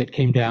plate that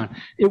came down.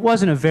 It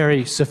wasn't a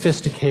very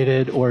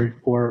sophisticated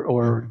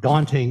or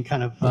daunting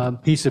kind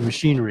of piece of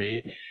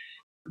machinery,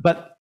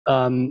 but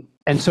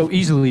and so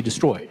easily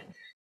destroyed.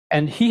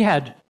 And he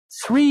had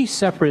 3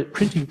 separate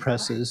printing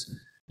presses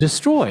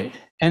destroyed,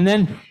 and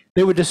then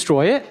they would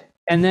destroy it,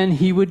 and then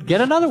he would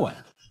get another one,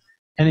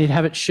 and he'd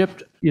have it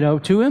shipped,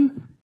 to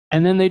him,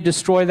 and then they'd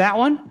destroy that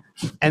one,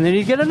 and then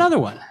he'd get another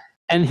one,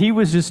 and he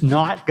was just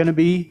not going to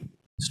be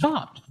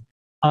stopped.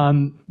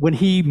 When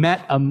he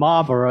met a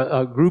mob or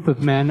a group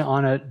of men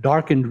on a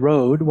darkened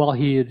road while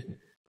he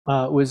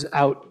was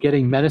out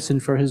getting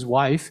medicine for his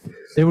wife,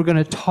 they were going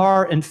to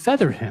tar and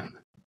feather him,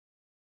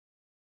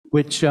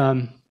 which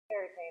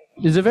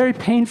is a very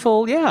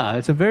painful,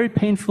 it's a very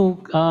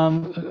painful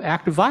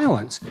act of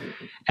violence.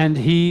 And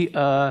he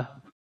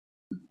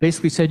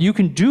basically said, "You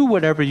can do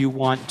whatever you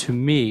want to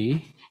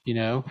me,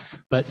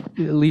 but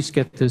at least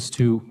get this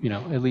to,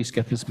 at least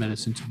get this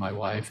medicine to my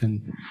wife."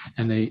 And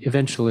they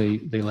eventually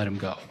let him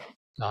go.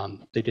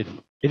 They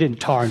didn't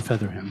tar and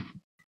feather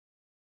him.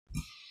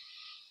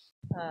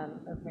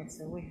 Okay,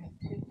 so we have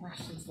 2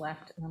 questions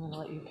left, and I'm going to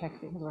let you pick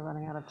because we're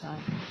running out of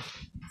time.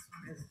 This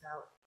one is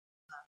about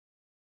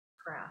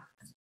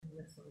craft, and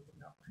this one is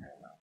about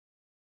parallel.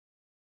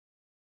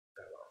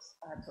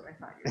 That's what I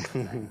thought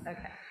you were going to say.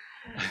 Okay.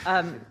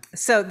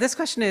 So this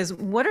question is,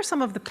 what are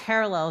some of the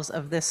parallels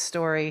of this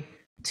story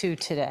to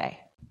today?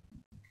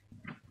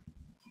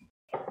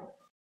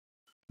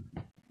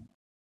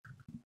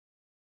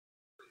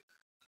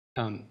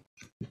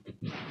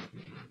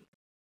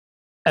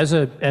 As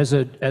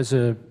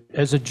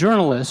a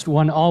journalist,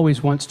 one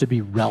always wants to be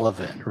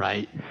relevant,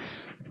 right?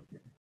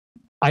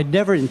 I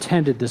never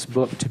intended this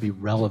book to be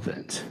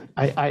relevant.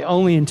 I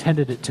only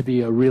intended it to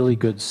be a really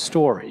good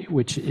story,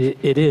 which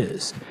it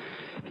is.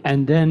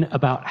 And then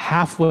about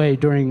halfway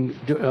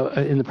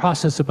in the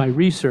process of my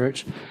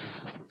research,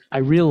 I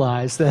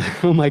realized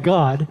that, oh my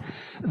God,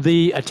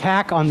 the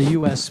attack on the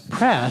US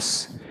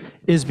press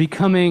is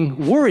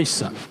becoming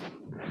worrisome.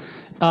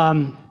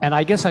 And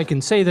I guess I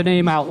can say the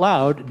name out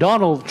loud,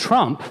 Donald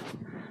Trump,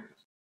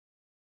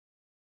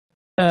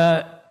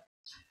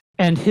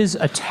 and his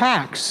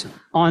attacks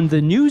on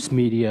the news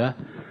media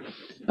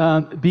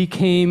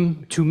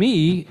became, to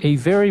me, a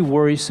very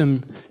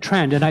worrisome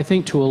trend. And I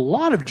think to a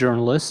lot of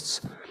journalists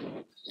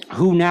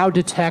who now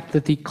detect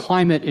that the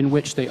climate in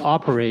which they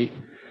operate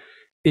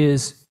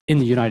is, in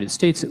the United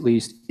States at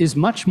least, is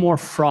much more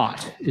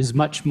fraught, is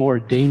much more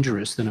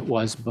dangerous than it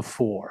was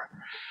before.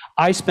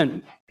 I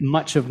spent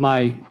much of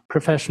my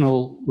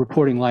professional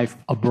reporting life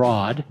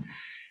abroad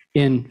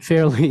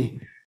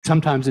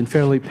sometimes in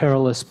fairly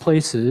perilous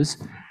places,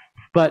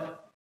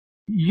 but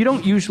you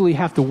don't usually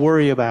have to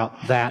worry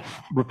about that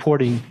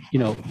reporting,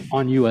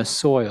 on US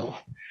soil.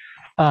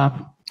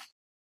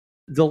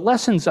 The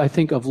lessons, I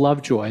think, of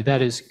Lovejoy,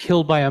 that is,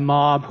 killed by a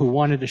mob who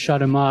wanted to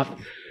shut him up,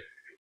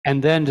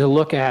 and then to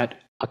look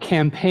at a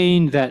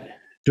campaign that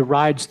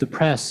derides the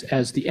press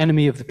as the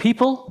enemy of the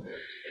people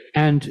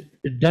and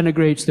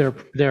denigrates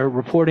their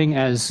reporting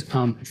as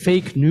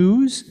fake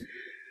news,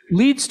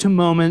 leads to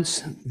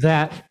moments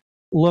that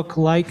look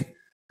like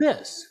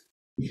this.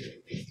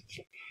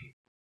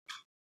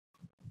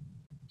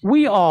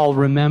 We all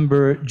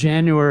remember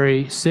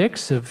January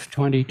 6th of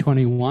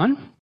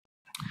 2021.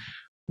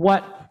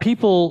 What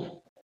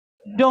people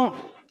don't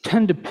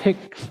tend to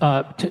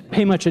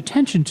pay much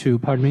attention to,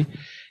 pardon me,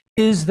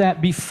 is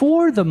that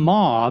before the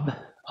mob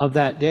of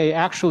that day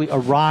actually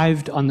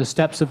arrived on the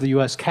steps of the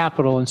U.S.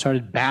 Capitol and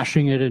started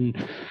bashing it and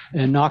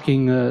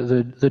knocking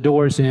the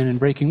doors in and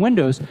breaking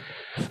windows,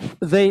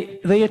 they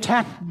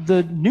attacked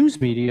the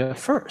news media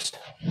first.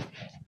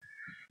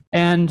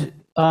 And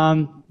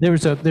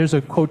there's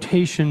a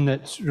quotation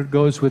that sort of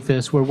goes with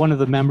this, where one of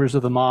the members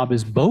of the mob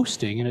is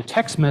boasting in a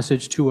text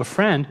message to a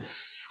friend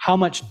how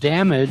much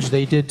damage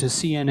they did to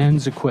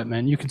CNN's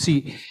equipment. You can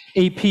see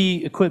AP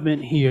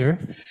equipment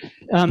here.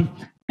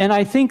 And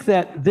I think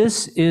that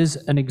this is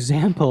an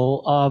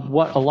example of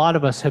what a lot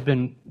of us have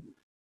been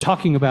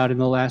talking about in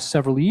the last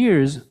several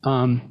years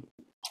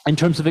in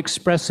terms of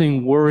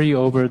expressing worry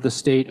over the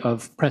state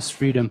of press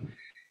freedom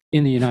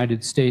in the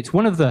United States.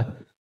 One of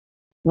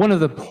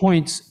the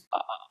points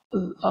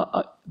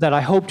that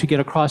I hope to get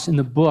across in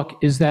the book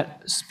is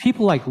that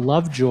people like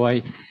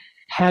Lovejoy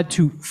had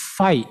to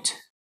fight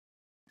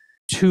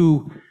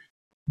to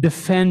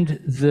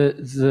defend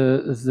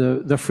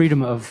the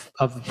freedom of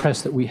the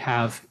press that we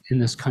have in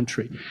this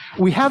country.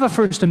 We have a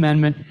First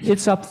Amendment,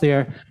 it's up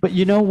there, but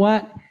you know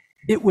what?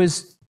 It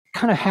was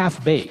kind of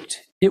half-baked.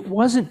 It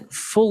wasn't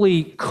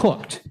fully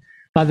cooked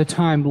by the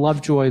time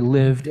Lovejoy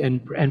lived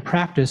and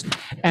practiced,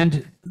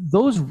 and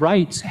those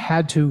rights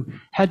had to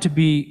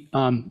be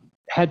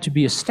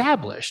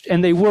established,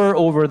 and they were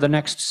over the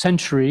next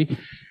century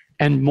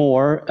and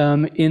more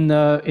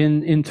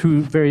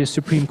through various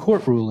Supreme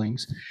Court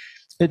rulings.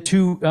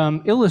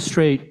 To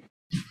illustrate,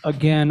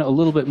 again, a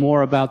little bit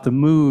more about the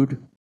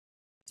mood,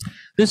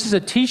 this is a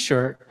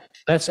T-shirt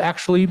that's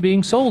actually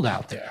being sold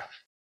out there.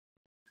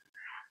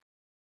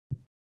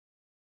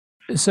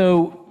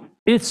 So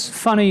it's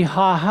funny,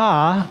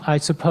 ha-ha, I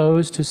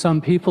suppose, to some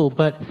people,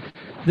 but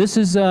this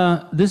is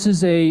a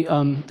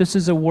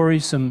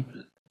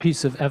worrisome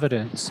piece of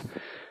evidence,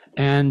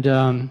 and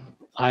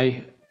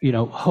I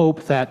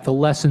hope that the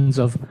lessons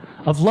of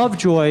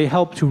Lovejoy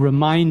help to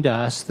remind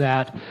us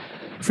that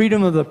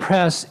freedom of the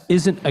press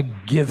isn't a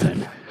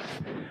given.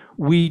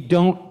 We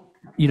don't,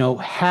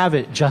 have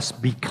it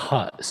just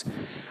because.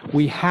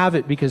 We have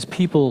it because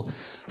people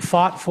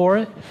fought for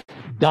it,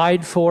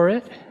 died for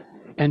it,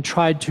 and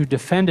tried to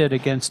defend it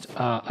against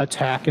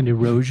attack and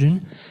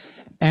erosion,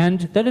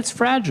 and that it's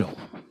fragile,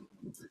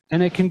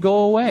 and it can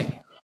go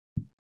away.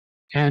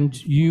 And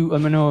I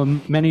know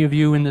many of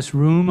you in this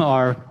room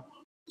are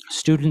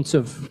students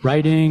of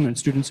writing and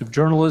students of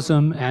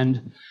journalism,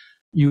 and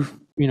you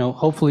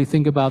hopefully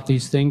think about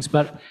these things,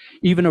 but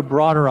even a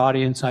broader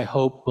audience, I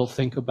hope, will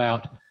think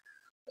about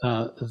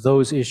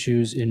those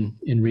issues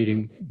in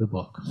reading the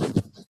book.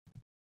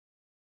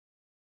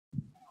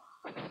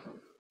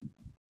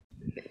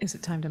 Is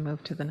it time to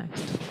move to the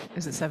next?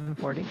 Is it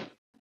 7:40?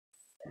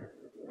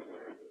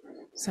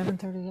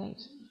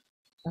 7:38.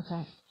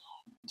 Okay.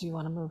 Do you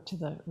want to move to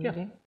the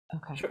reading? Yeah.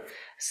 Okay. Sure.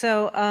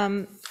 So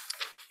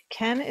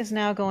Ken is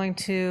now going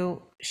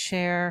to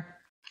share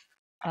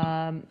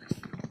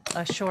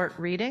a short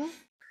reading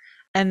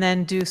and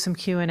then do some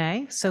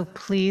Q&A. So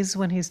please,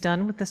 when he's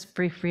done with this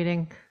brief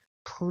reading,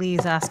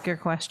 please ask your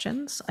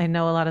questions. I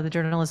know a lot of the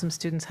journalism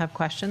students have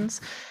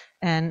questions,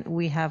 and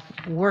we have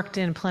worked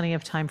in plenty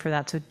of time for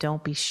that, so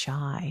don't be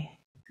shy.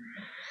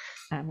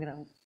 I'm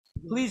gonna.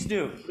 Please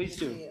do.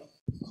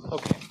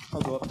 Okay,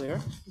 I'll go up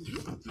there.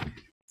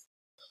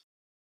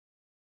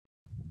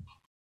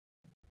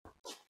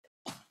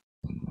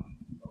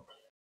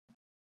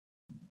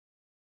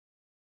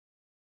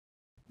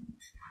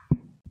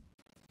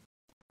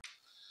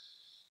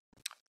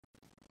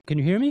 Can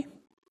you hear me?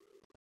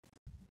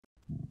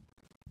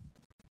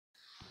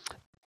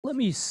 Let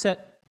me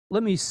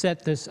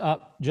set this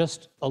up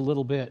just a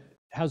little bit.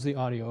 How's the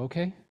audio?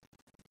 Okay.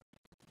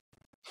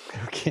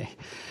 Okay.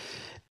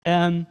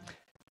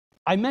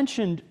 I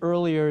mentioned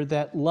earlier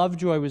that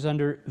Lovejoy was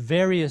under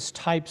various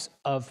types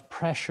of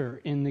pressure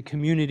in the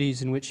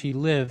communities in which he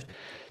lived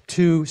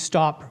to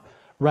stop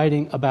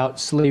writing about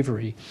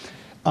slavery.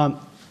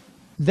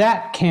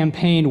 That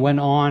campaign went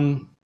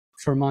on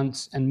for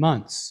months and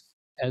months,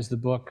 as the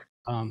book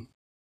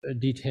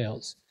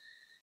details.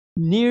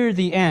 Near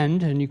the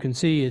end, and you can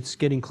see it's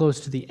getting close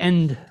to the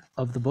end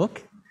of the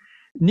book,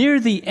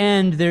 near the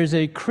end there's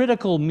a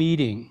critical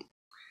meeting.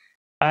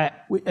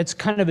 It's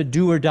kind of a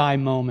do or die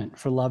moment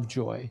for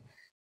Lovejoy.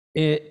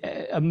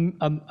 A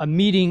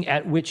meeting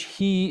at which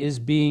he is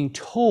being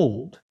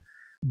told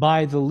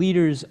by the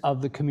leaders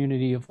of the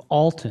community of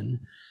Alton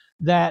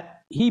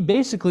that he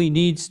basically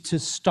needs to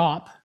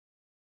stop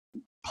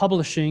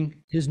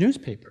publishing his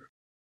newspaper.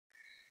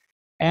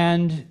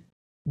 And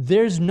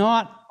there's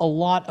not a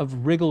lot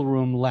of wriggle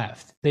room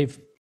left.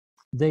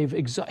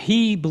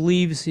 He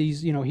believes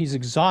he's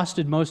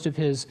exhausted most of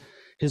his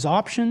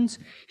options.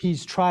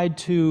 He's tried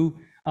to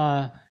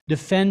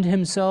defend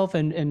himself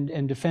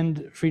and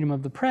defend freedom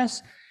of the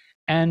press,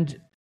 and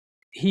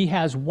he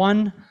has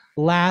one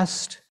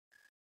last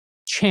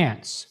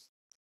chance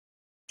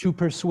to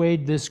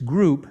persuade this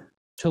group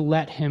to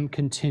let him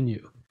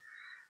continue.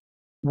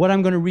 What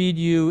I'm going to read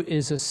you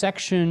is a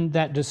section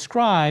that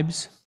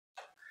describes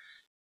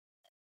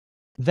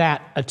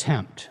that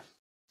attempt.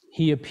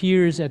 He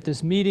appears at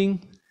this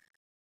meeting,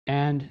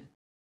 and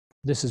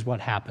this is what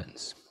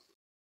happens.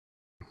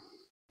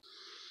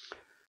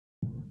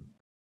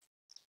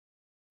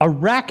 A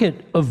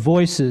racket of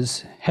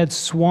voices had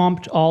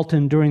swamped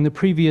Alton during the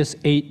previous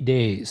 8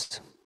 days.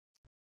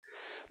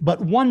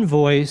 But one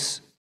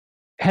voice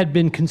had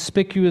been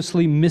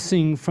conspicuously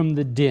missing from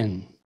the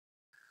din,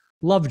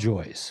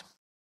 Lovejoy's.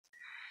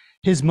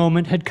 His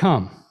moment had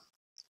come.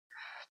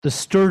 The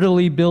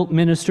sturdily built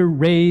minister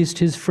raised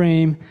his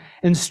frame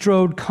and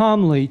strode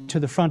calmly to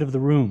the front of the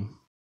room.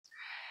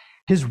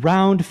 His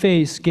round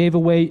face gave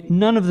away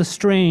none of the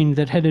strain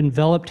that had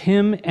enveloped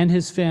him and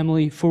his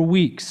family for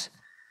weeks,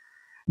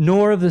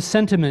 nor of the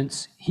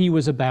sentiments he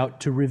was about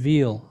to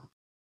reveal.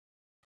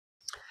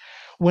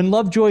 When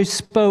Lovejoy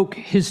spoke,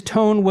 his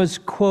tone was,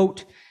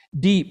 quote,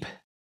 deep,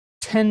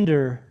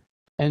 tender,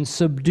 and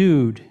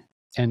subdued,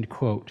 end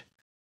quote.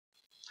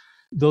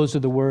 Those are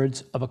the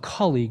words of a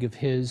colleague of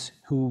his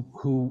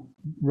who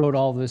wrote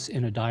all this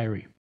in a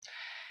diary.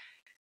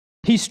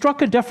 He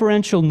struck a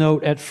deferential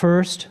note at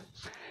first,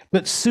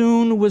 but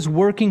soon was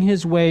working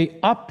his way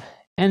up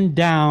and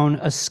down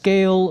a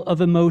scale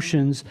of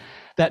emotions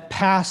that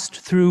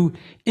passed through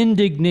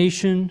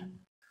indignation,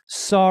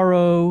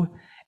 sorrow,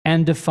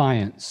 and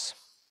defiance.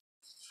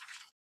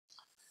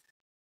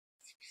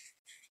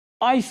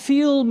 I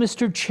feel,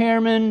 Mr.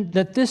 Chairman,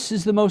 that this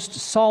is the most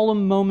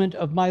solemn moment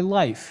of my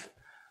life,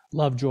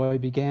 Lovejoy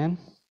began.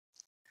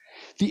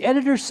 The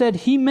editor said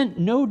he meant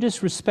no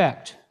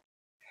disrespect,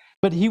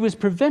 but he was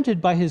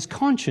prevented by his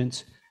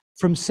conscience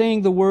from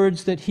saying the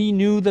words that he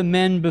knew the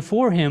men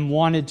before him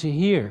wanted to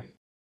hear.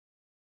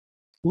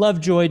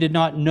 Lovejoy did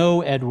not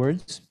know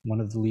Edwards,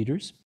 one of the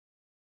leaders,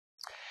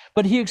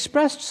 but he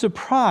expressed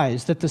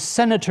surprise that the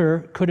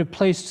senator could have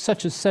placed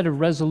such a set of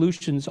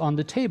resolutions on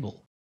the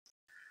table.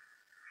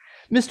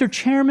 Mr.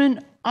 Chairman,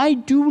 I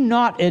do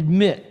not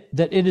admit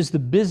that it is the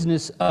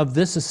business of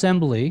this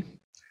assembly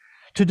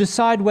to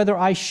decide whether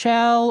I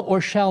shall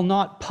or shall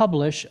not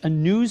publish a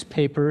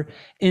newspaper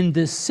in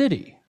this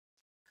city.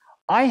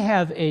 I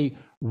have a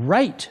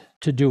right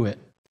to do it,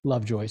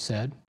 Lovejoy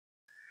said.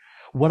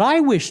 What I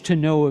wish to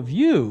know of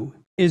you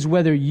is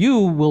whether you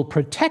will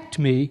protect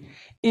me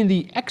in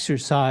the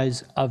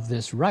exercise of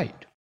this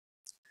right.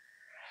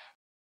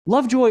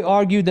 Lovejoy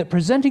argued that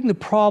presenting the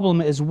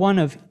problem as one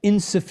of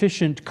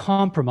insufficient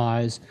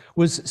compromise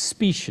was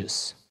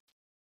specious.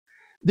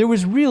 There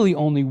was really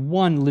only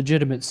one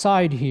legitimate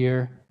side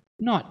here,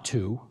 not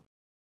two.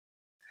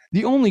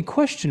 The only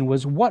question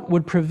was what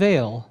would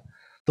prevail,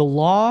 the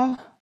law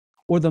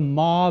or the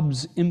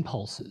mob's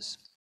impulses?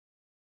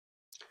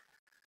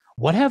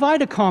 What have I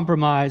to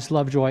compromise?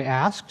 Lovejoy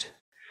asked.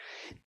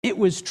 It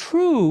was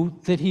true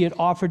that he had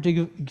offered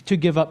to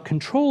give up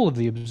control of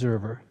the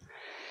Observer,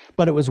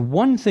 but it was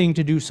one thing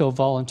to do so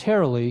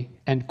voluntarily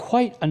and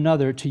quite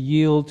another to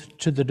yield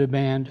to the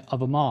demand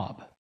of a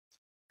mob.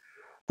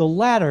 The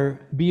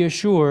latter, be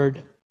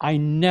assured, I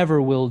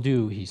never will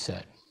do, he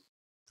said.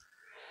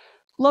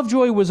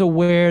 Lovejoy was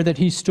aware that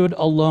he stood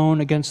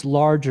alone against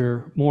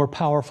larger, more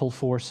powerful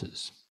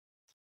forces.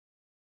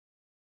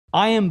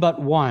 I am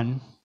but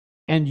one,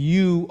 and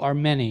you are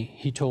many,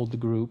 he told the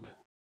group.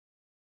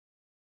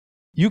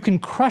 You can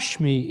crush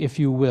me if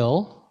you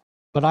will,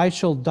 but I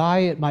shall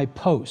die at my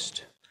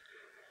post,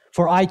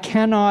 for I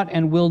cannot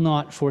and will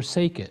not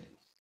forsake it.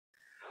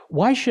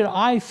 Why should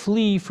I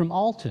flee from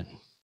Alton?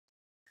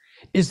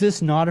 Is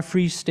this not a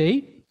free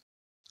state?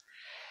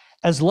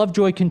 As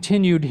Lovejoy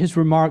continued, his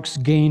remarks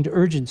gained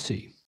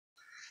urgency.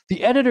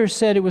 The editor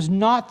said it was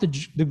not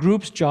the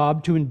group's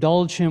job to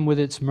indulge him with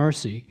its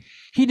mercy.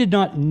 He did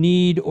not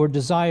need or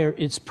desire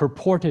its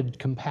purported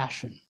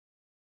compassion.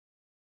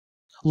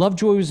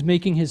 Lovejoy was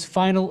making his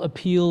final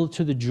appeal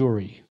to the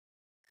jury,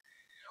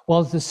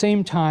 while at the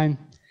same time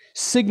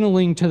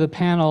signaling to the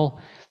panel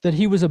that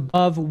he was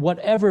above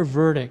whatever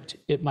verdict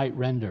it might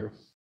render.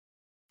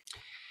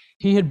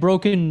 He had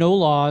broken no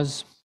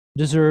laws,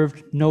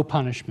 deserved no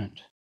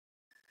punishment.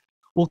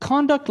 Will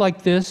conduct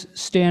like this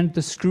stand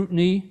the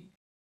scrutiny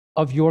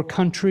of your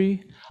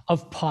country,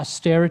 of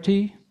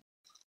posterity,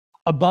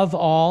 above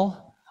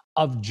all,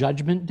 of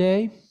Judgment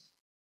Day?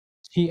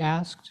 He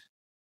asked.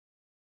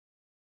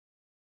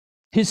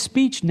 His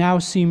speech now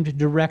seemed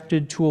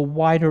directed to a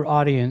wider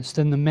audience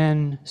than the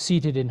men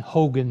seated in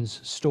Hogan's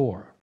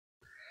store.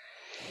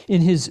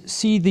 In his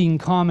seething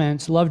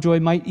comments, Lovejoy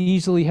might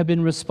easily have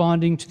been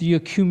responding to the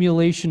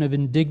accumulation of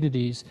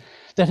indignities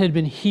that had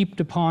been heaped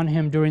upon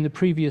him during the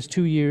previous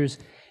 2 years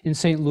in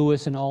St.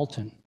 Louis and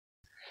Alton.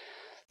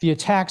 The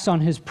attacks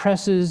on his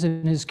presses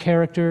and his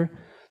character,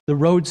 the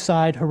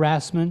roadside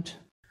harassment,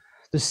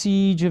 the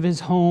siege of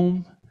his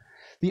home,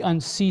 the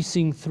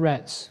unceasing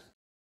threats,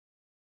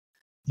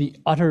 the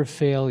utter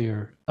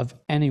failure of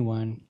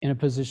anyone in a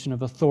position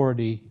of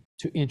authority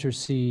to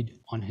intercede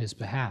on his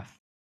behalf.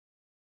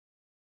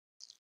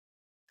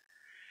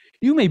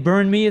 You may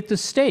burn me at the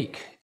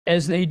stake,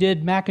 as they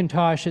did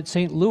McIntosh at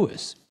St.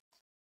 Louis,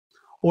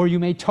 or you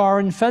may tar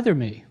and feather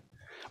me,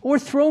 or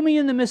throw me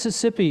in the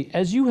Mississippi,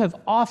 as you have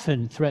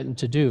often threatened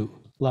to do,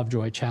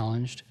 Lovejoy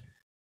challenged.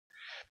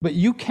 But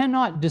you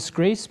cannot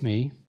disgrace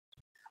me.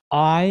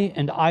 I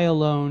and I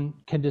alone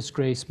can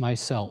disgrace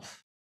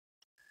myself.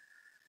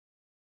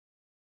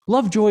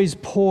 Lovejoy's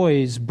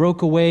poise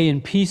broke away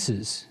in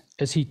pieces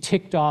as he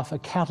ticked off a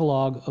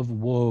catalog of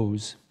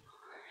woes.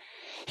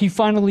 He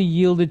finally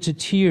yielded to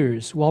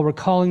tears while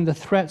recalling the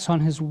threats on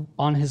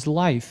his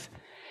life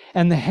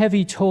and the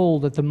heavy toll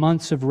that the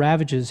months of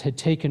ravages had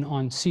taken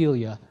on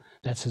Celia,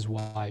 that's his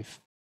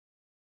wife.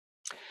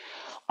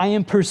 I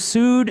am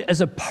pursued as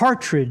a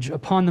partridge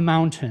upon the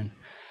mountain.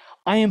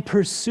 I am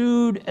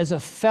pursued as a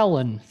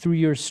felon through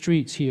your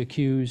streets, he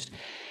accused.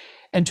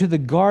 And to the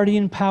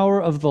guardian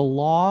power of the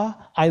law,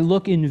 I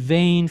look in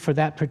vain for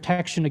that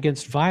protection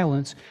against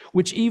violence,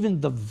 which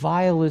even the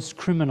vilest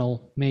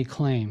criminal may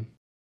claim.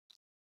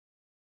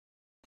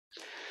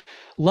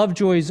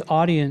 Lovejoy's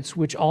audience,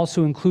 which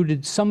also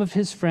included some of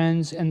his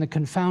friends and the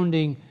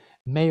confounding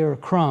Mayor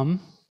Crum,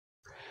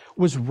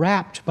 was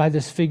rapt by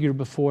this figure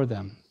before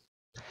them.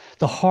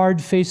 The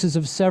hard faces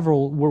of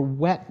several were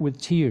wet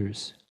with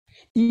tears,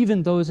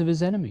 even those of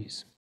his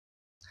enemies.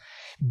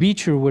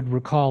 Beecher would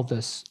recall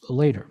this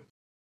later.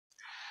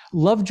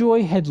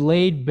 Lovejoy had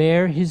laid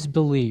bare his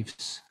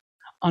beliefs,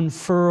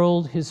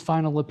 unfurled his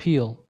final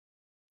appeal.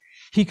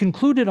 He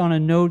concluded on a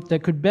note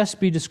that could best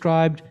be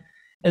described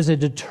as a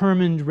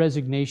determined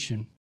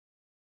resignation.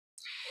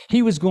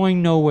 He was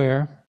going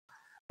nowhere,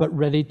 but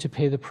ready to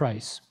pay the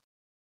price.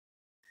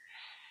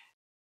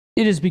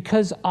 It is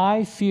because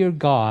I fear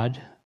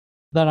God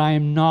that I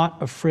am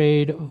not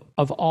afraid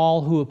of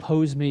all who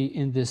oppose me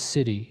in this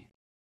city.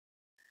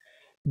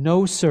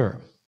 No,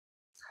 sir.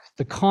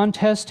 The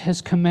contest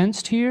has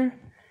commenced here,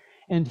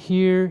 and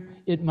here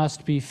it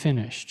must be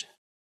finished,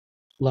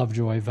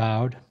 Lovejoy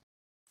vowed.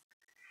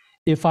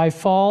 If I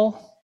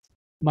fall,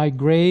 my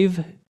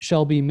grave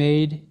shall be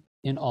made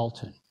in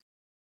Alton.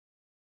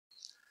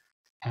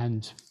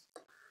 And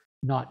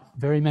not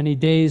very many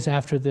days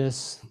after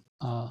this,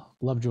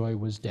 Lovejoy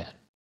was dead.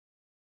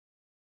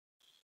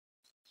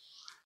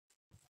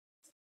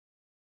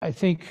 I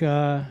think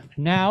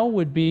now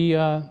would be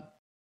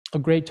a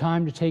great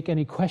time to take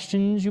any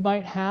questions you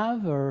might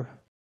have or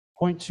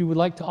points you would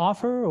like to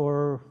offer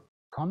or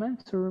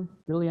comments or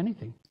really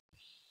anything.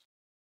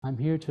 I'm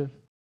here to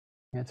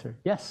answer.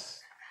 Yes?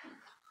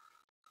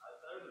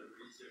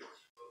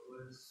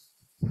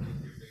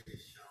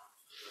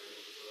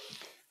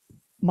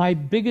 My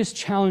biggest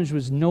challenge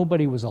was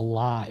nobody was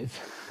alive.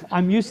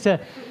 I'm used to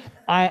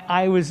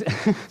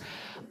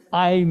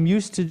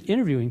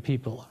interviewing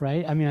people,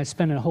 right? I mean, I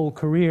spent a whole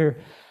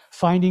career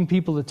finding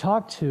people to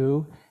talk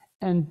to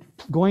and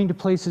going to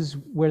places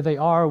where they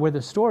are, where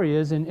the story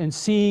is, and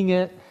seeing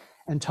it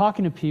and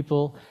talking to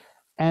people.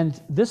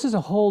 And this is a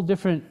whole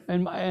different,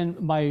 and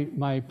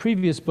my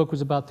previous book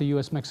was about the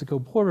US-Mexico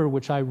border,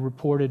 which I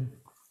reported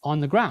on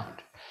the ground.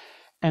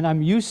 And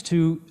I'm used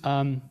to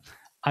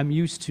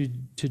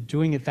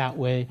doing it that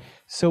way.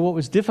 So what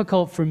was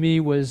difficult for me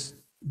was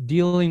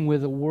dealing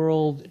with a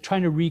world,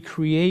 trying to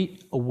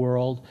recreate a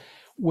world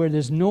where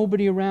there's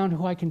nobody around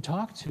who I can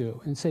talk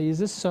to and say, is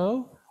this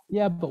so?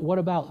 Yeah, but what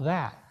about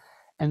that?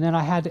 And then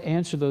I had to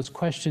answer those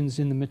questions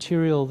in the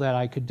material that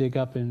I could dig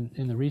up in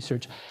the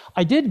research.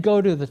 I did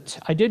go to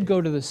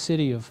the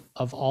city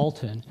of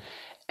Alton,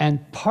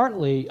 and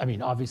partly, I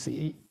mean,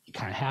 obviously you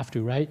kind of have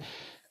to, right?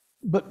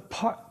 But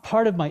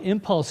part of my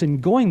impulse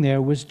in going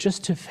there was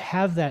just to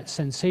have that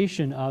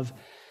sensation of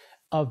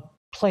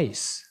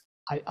place.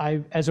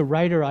 I as a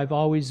writer, I've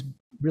always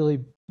really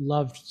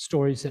loved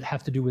stories that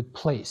have to do with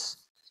place,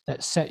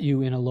 that set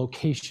you in a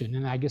location.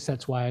 And I guess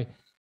that's why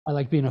I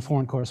like being a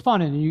foreign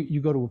correspondent. You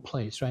go to a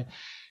place, right?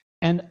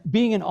 And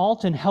being in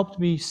Alton helped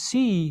me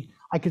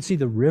I could see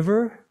the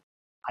river.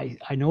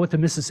 I know what the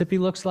Mississippi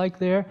looks like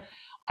there.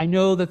 I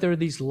know that there are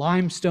these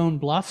limestone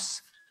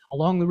bluffs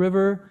along the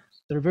river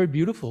that are very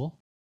beautiful.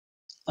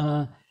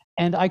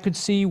 And I could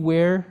see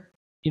where,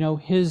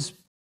 his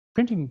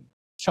printing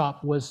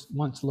shop was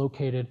once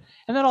located.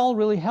 And that all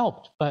really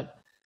helped, but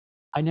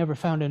I never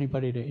found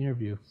anybody to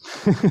interview.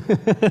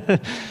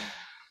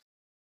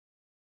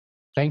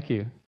 Thank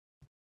you.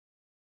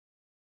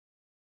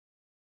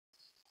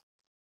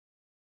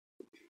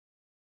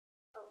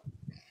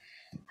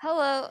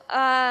 Hello.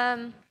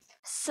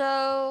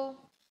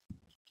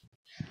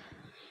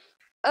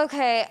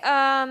 Okay.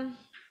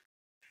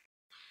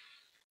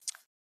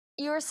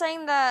 You were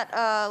saying that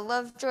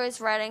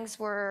Lovejoy's writings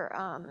were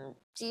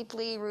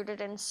deeply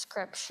rooted in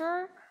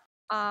scripture.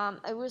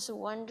 I was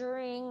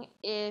wondering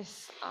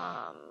if,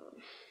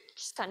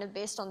 just kind of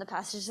based on the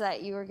passage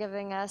that you were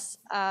giving us,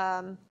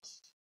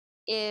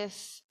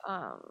 if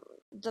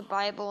the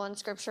Bible and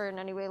scripture in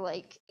any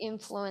way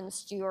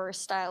influenced your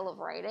style of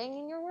writing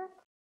in your work?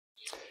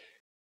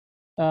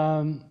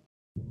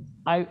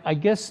 I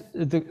guess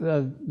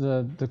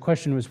the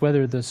question was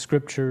whether the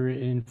scripture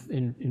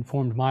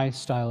informed my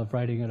style of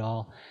writing at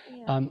all.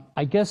 Yeah.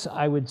 I guess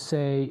I would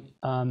say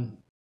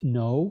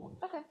no.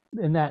 Okay.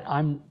 In that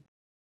I'm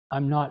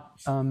not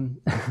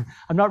I'm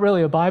not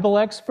really a Bible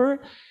expert.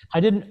 I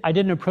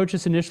didn't approach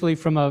this initially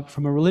from a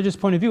religious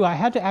point of view. I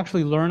had to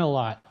actually learn a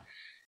lot,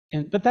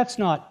 but that's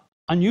not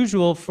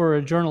unusual for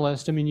a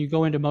journalist. I mean, you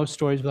go into most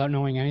stories without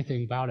knowing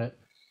anything about it,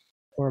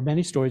 or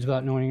many stories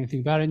without knowing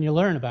anything about it, and you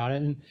learn about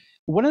it. And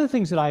one of the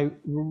things that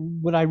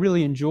what I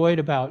really enjoyed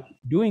about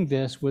doing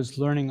this was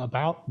learning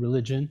about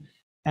religion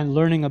and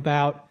learning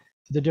about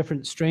the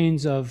different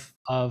strains of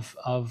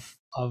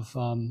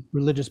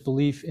religious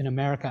belief in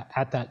America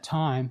at that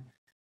time,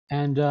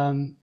 and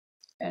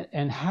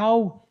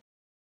how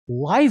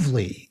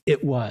lively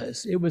it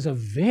was. It was a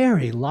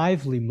very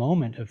lively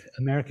moment of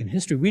American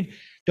history. We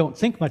don't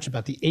think much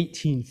about the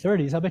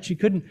 1830s. I bet you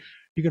could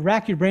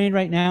rack your brain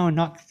right now and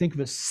not think of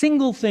a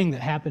single thing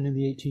that happened in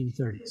the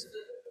 1830s.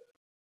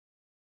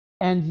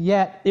 And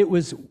yet it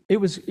was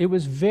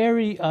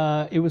very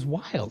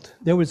wild.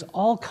 There was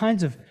all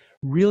kinds of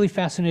really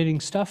fascinating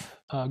stuff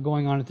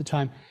going on at the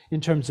time in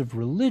terms of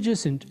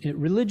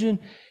religion,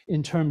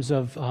 in terms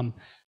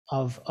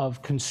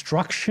of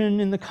construction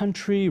in the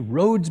country,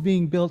 roads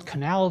being built,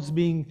 canals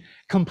being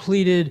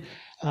completed,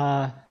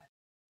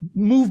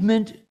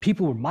 movement.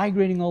 People were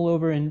migrating all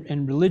over,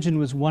 and religion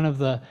was one of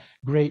the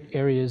great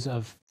areas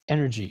of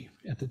energy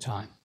at the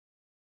time.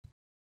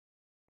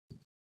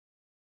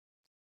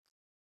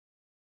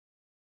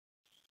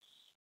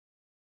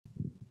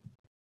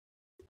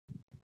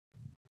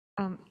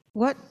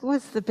 What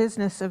was the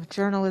business of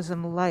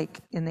journalism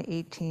like in the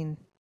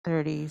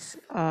 1830s?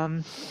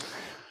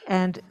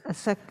 And a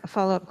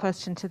follow-up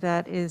question to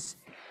that is,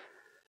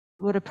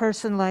 would a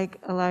person like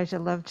Elijah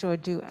Lovejoy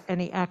do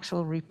any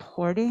actual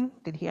reporting?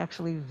 Did he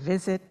actually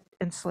visit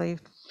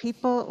enslaved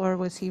people, or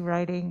was he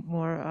writing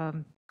more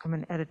from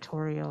an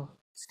editorial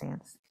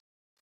stance?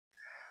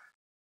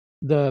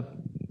 The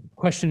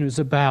question was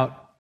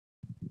about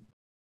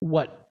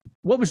what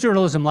was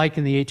journalism like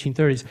in the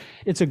 1830s?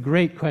 It's a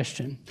great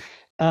question,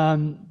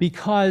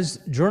 because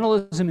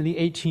journalism in the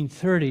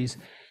 1830s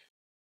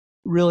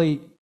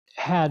really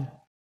had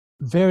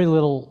very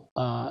little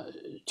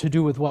to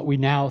do with what we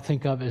now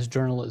think of as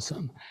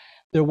journalism.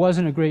 There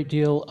wasn't a great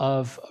deal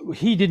of,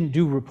 he didn't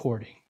do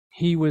reporting.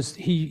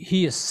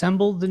 He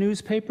assembled the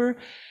newspaper,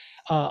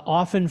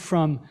 often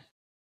from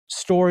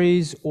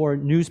stories or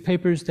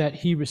newspapers that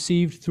he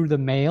received through the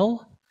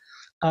mail.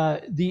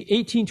 The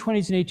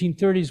 1820s and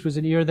 1830s was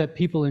an era that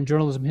people in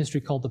journalism history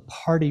called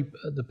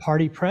the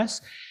party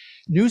press.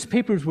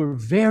 Newspapers were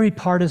very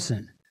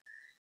partisan.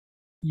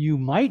 You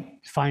might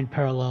find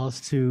parallels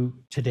to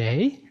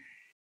today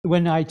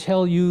when I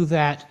tell you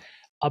that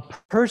a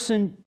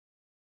person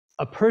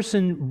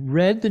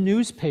read the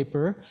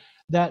newspaper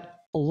that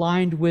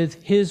aligned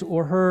with his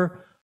or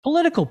her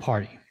political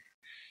party.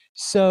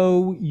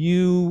 So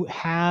you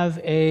have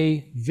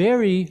a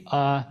very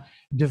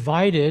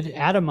divided,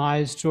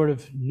 atomized sort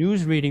of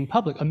news reading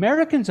public.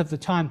 Americans of the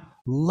time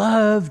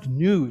loved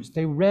news.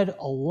 They read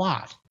a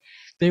lot.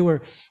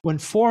 When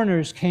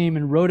foreigners came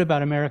and wrote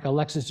about America,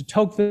 Alexis de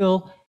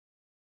Tocqueville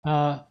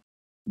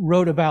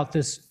wrote about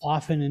this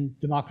often in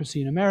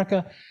Democracy in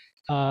America.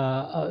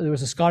 There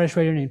was a Scottish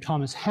writer named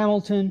Thomas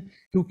Hamilton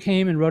who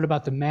came and wrote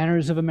about the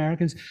manners of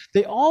Americans.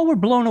 They all were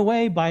blown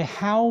away by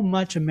how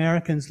much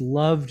Americans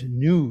loved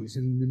news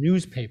and the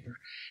newspaper,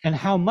 and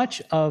how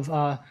much of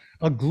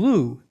a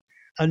glue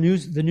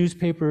the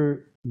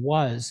newspaper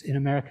was in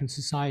American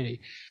society.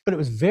 But it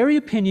was very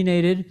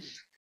opinionated,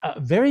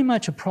 very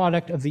much a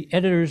product of the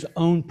editor's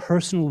own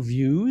personal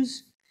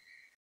views,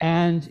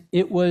 and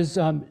it was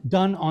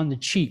done on the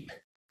cheap.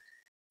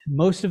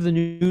 Most of the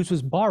news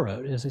was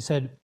borrowed, as I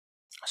said.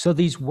 So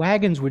these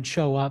wagons would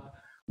show up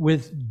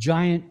with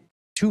giant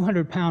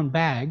 200-pound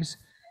bags,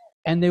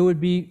 and they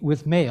would be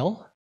with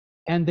mail,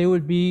 and they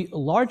would be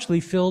largely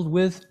filled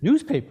with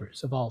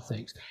newspapers, of all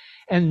things.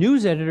 And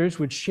news editors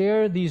would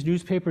share these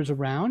newspapers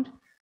around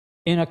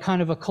in a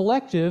kind of a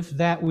collective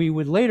that we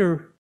would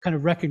later kind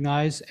of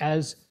recognize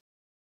as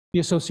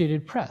the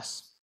Associated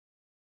Press,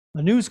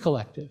 a news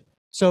collective.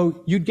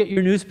 So you'd get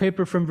your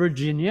newspaper from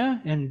Virginia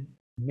and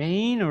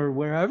Maine or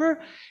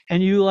wherever,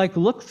 and you like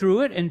look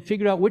through it and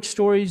figure out which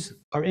stories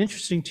are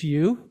interesting to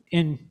you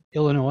in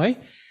Illinois,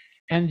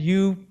 and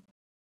you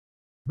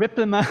rip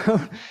them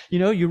out,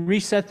 you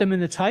reset them in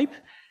the type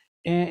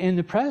in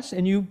the press,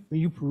 and you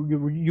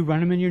run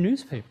them in your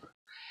newspaper.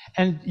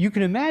 And you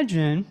can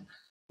imagine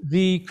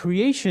the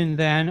creation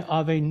then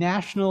of a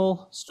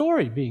national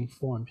story being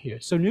formed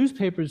here. So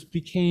newspapers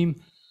became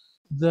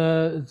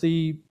the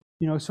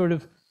sort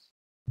of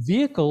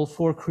vehicle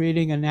for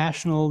creating a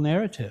national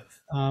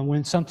narrative.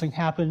 When something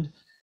happened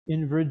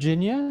in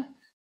Virginia,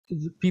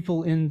 the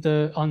people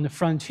on the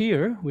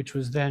frontier, which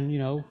was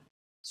then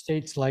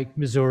states like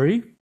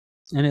Missouri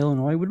and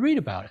Illinois, would read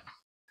about it.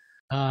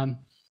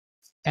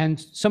 And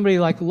somebody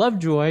like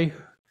Lovejoy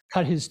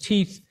cut his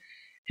teeth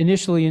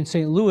initially in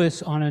St.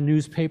 Louis on a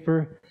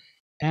newspaper,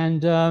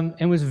 and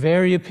was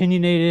very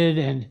opinionated,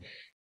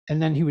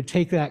 and then he would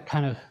take that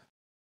kind of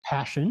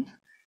passion,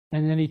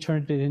 and then he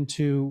turned it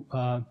into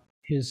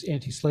his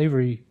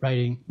anti-slavery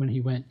writing when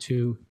he went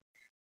to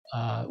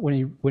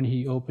when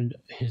he opened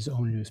his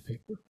own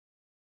newspaper.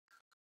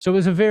 So it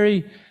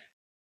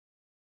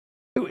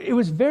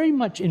was very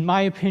much, in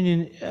my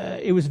opinion,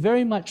 it was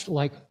very much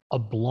like a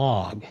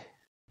blog.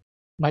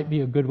 might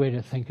be a good way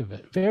to think of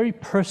it. Very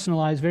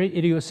personalized, very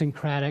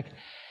idiosyncratic.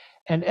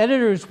 And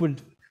editors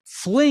would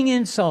fling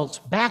insults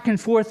back and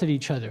forth at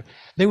each other.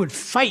 They would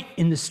fight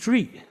in the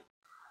street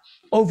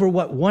over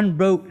what one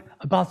wrote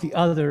about the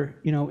other,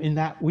 in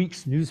that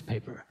week's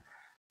newspaper.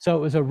 So it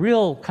was a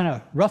real kind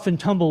of rough and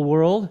tumble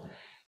world.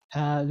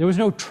 There was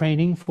no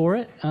training for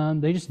it.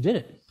 They just did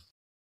it.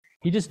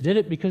 He just did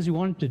it because he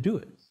wanted to do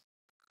it.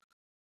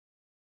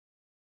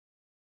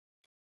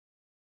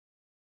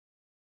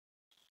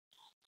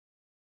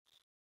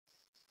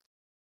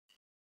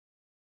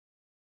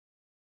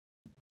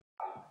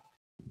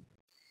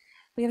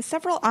 We have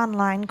several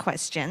online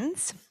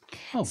questions.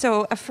 Oh.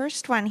 So a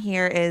first one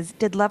here is,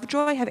 did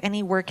Lovejoy have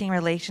any working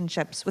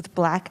relationships with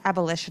Black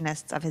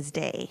abolitionists of his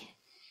day?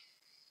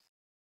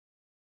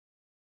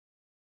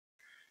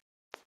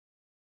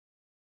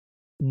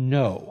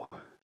 No.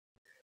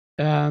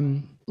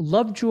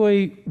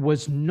 Lovejoy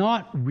was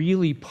not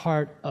really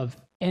part of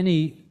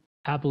any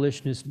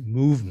abolitionist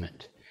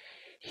movement.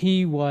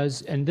 He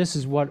was, and this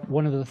is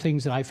one of the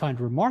things that I find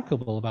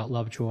remarkable about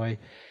Lovejoy,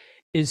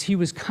 is he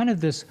was kind of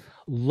this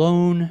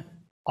lone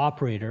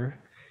operator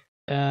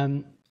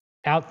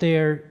out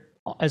there,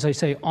 as I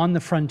say, on the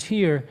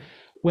frontier,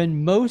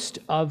 when most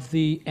of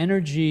the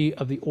energy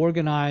of the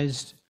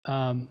organized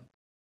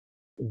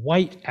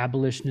white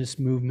abolitionist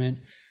movement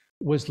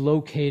was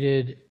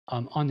located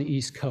on the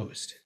East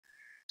Coast,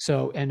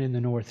 and in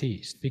the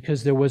Northeast,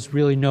 because there was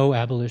really no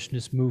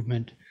abolitionist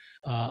movement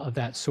of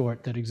that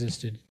sort that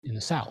existed in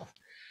the South.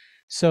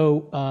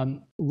 So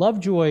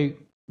Lovejoy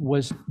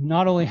was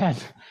not only had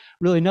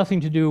really nothing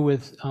to do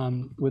with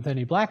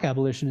any Black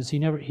abolitionists, he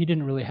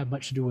didn't really have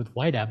much to do with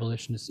white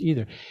abolitionists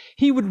either.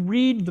 He would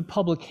read the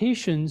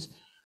publications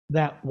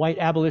that white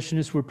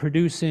abolitionists were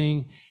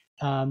producing,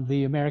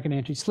 the American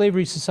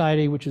Anti-Slavery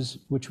Society, which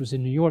was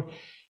in New York.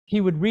 He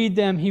would read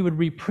them, he would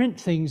reprint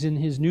things in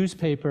his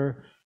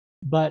newspaper,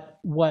 but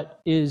what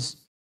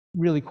is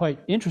really quite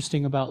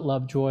interesting about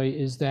Lovejoy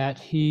is that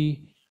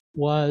he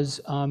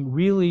was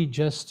really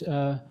just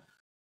a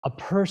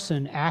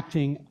person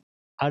acting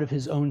out of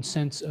his own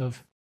sense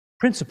of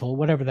principle,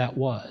 whatever that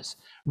was,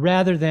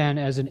 rather than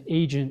as an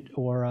agent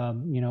or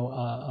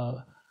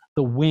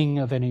the wing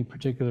of any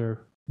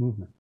particular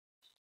movement.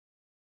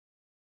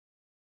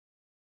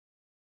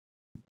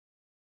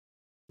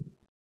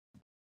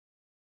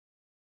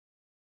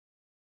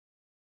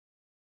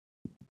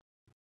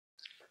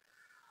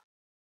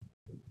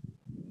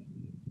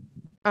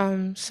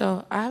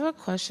 So I have a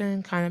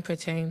question kind of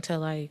pertaining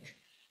to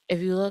if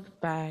you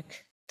look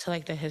back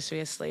to the history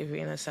of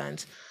slavery in a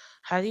sense,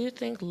 how do you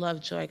think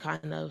Lovejoy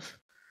kind of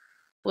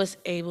was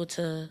able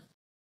to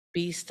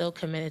be still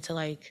committed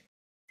to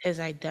his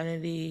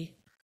identity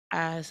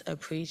as a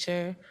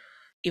preacher,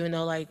 even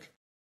though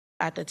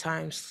at the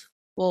times,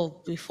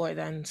 before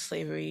then,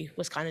 slavery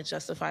was kind of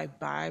justified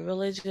by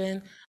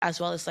religion, as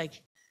well as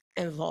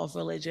involve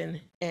religion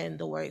in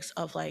the works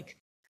of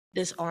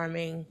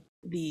disarming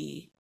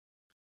the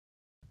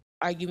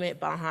argument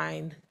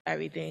behind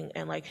everything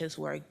and his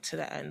work to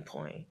the end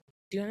point.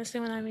 Do you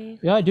understand what I mean?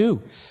 Yeah, I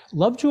do.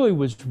 Lovejoy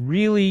was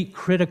really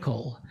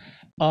critical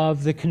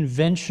of the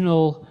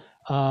conventional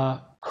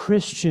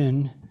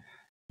Christian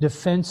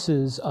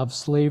defenses of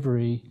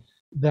slavery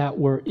that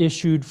were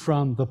issued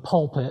from the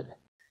pulpit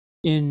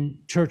in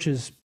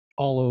churches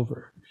all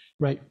over,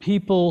 right?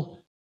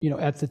 People,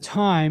 at the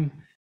time,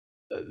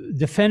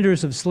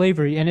 defenders of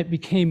slavery, and it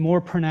became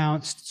more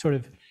pronounced sort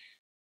of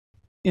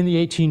in the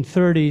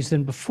 1830s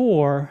than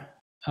before,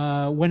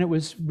 when it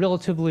was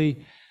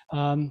relatively,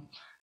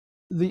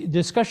 the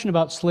discussion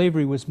about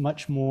slavery was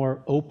much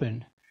more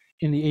open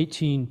in the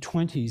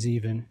 1820s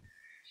even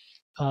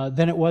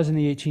than it was in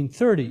the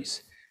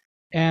 1830s.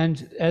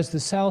 And as the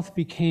South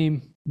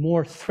became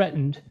more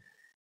threatened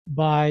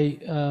by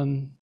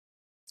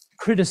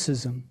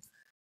criticism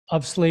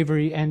of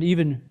slavery and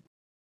even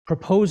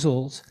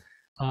proposals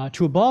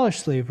to abolish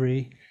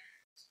slavery,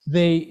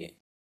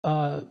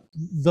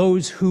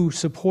 those who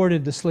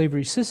supported the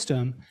slavery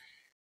system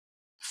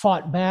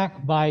fought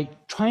back by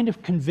trying to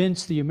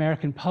convince the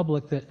American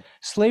public that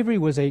slavery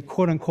was a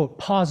quote unquote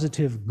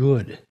positive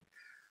good,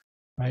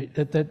 right?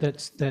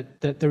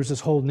 That there's this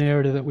whole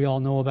narrative that we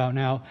all know about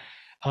now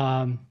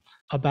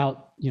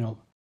about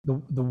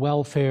the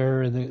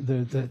welfare and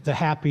the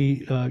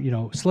happy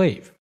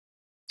slave.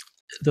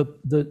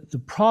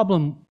 The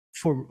problem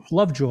for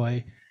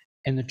Lovejoy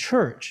and the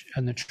church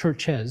and the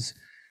churches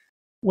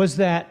was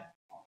that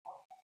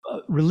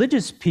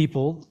religious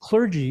people,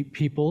 clergy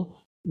people,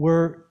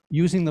 were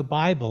using the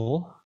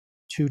Bible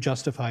to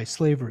justify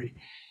slavery.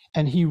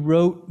 And he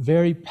wrote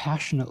very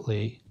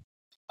passionately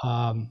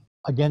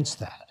against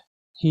that.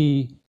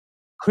 He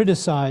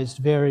criticized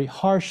very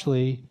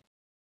harshly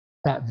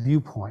that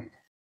viewpoint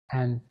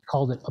and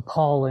called it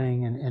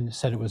appalling and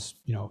said it was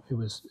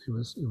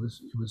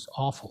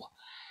awful.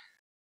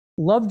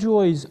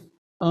 Lovejoy's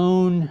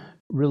own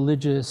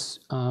religious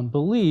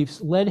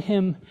beliefs led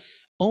him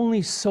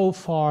only so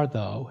far,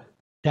 though,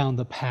 down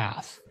the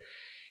path.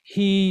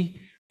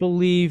 He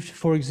believed,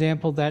 for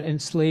example, that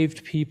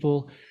enslaved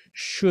people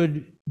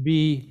should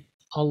be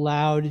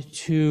allowed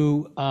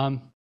to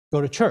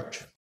go to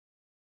church.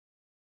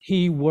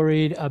 He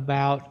worried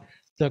about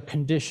the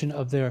condition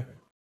of their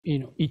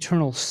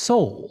eternal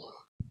soul.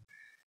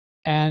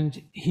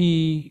 And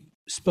he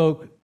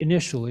spoke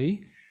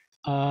initially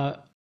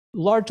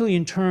largely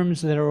in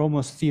terms that are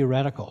almost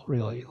theoretical,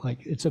 really.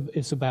 Like it's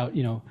about,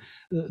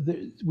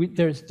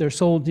 their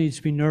soul needs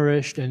to be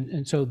nourished,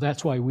 and so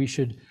that's why we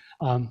should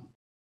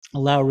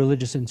allow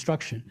religious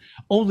instruction.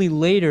 Only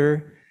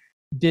later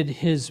did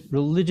his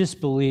religious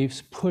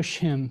beliefs push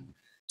him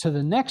to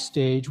the next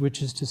stage,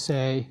 which is to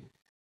say,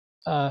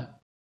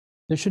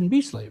 there shouldn't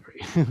be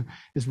slavery.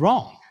 It's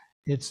wrong.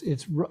 It's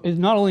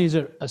not only is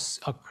it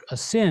a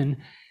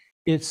sin,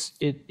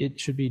 it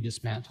should be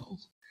dismantled.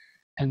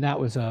 And that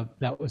was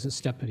a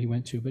step that he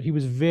went to. But he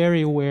was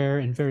very aware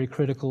and very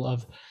critical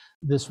of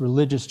this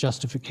religious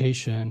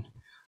justification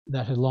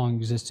that had long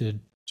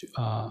existed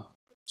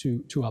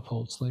to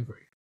uphold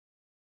slavery.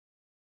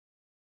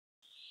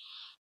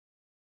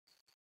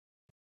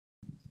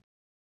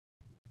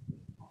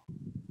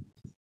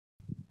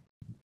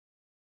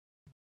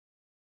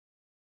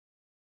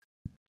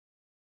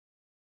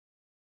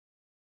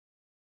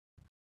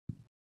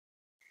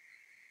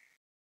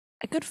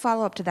 A good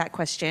follow-up to that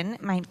question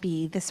might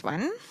be this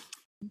one.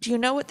 Do you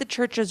know what the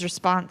church's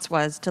response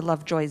was to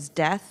Lovejoy's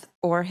death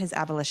or his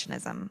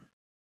abolitionism?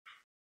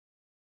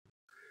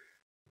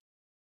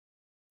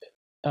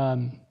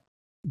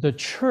 The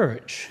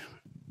church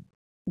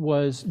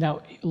was,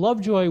 now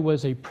Lovejoy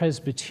was a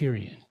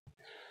Presbyterian,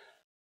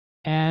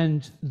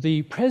 and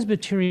the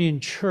Presbyterian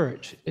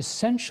church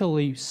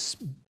essentially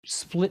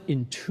split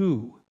in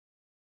two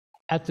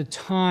at the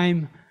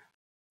time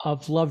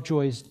of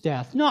Lovejoy's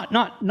death,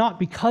 not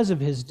because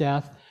of his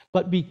death,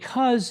 but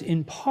because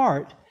in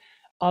part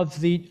of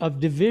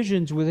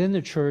divisions within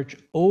the church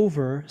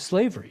over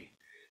slavery.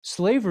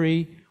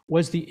 Slavery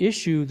was the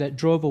issue that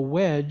drove a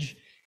wedge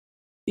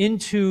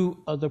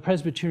into the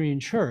Presbyterian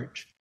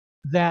church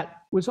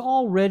that was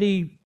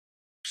already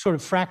sort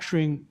of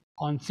fracturing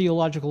on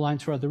theological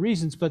lines for other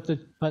reasons, but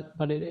it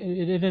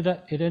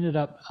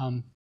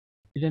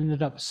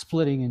ended up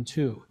splitting in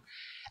two.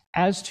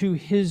 As to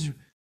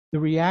the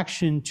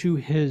reaction to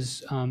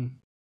his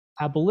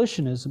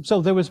abolitionism.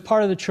 So there was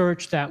part of the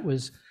church that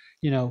was,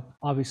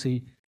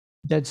 obviously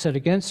dead set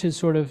against his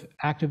sort of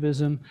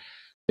activism.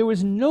 There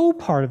was no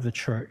part of the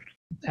church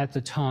at the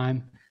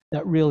time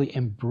that really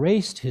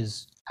embraced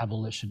his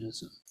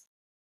abolitionism.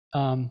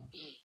 The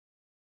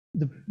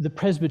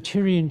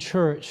Presbyterian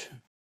church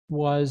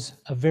was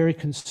a very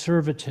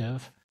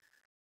conservative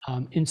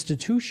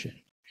institution.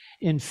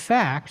 In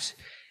fact,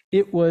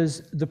 it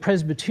was the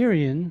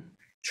Presbyterian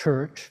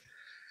church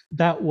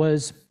that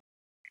was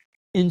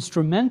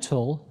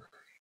instrumental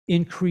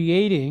in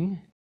creating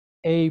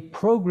a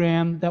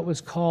program that was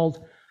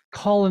called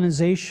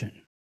colonization.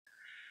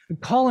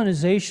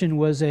 Colonization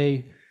was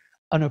an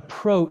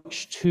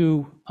approach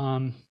to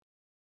the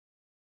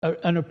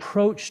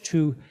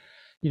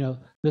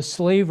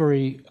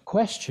slavery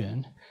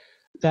question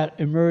that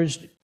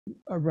emerged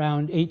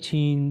around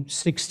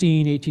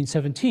 1816,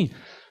 1817.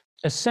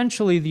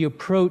 Essentially, the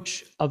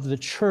approach of the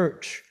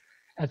church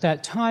at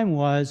that time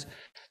was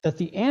that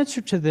the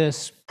answer to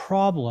this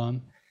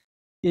problem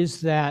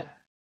is that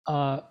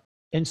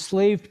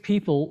enslaved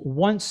people,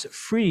 once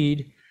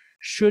freed,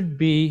 should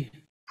be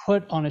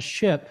put on a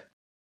ship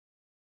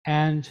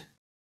and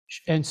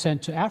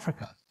sent to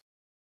Africa.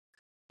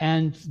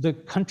 And the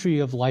country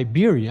of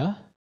Liberia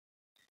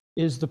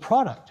is the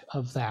product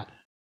of that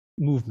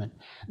movement.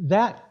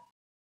 That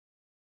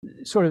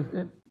sort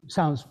of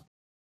sounds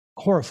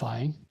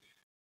horrifying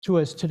to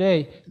us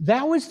today.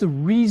 That was the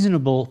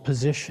reasonable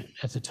position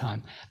at the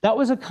time. That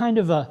was a kind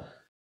of an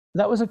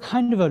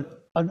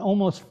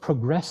almost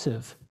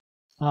progressive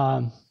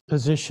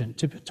position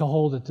to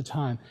hold at the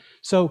time.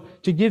 So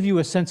to give you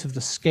a sense of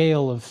the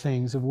scale of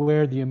things, of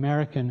where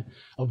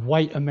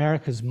white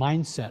America's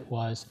mindset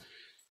was,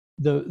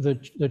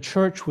 the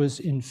church was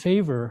in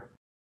favor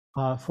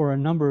for a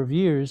number of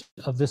years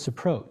of this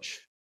approach,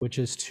 which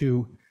is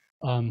to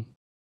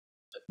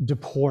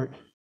deport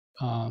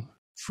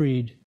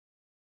freed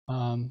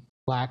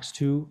blacks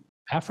to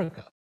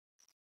Africa.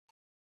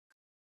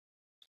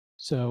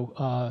 So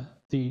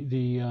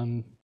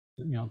the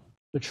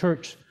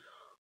church,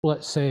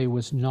 let's say,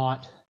 was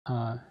not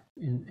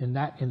in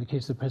the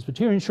case of the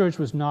Presbyterian church,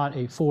 was not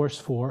a force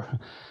for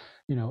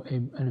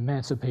an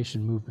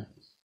emancipation movement.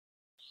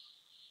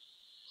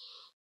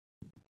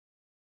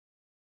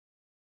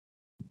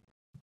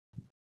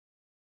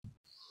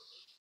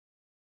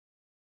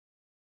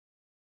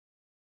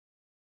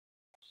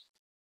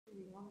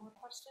 One more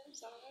question, is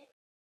that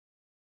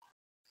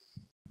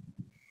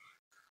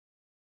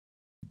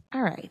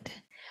All right.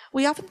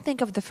 We often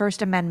think of the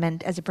First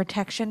Amendment as a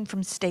protection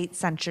from state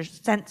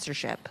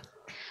censorship,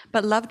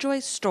 but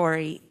Lovejoy's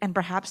story and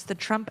perhaps the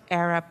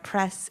Trump-era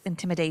press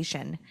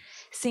intimidation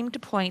seem to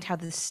point how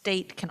the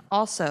state can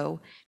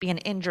also be an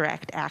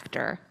indirect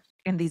actor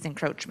in these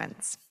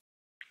encroachments.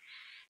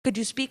 Could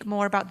you speak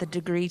more about the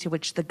degree to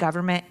which the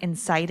government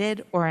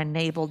incited or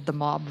enabled the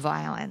mob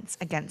violence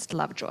against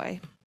Lovejoy?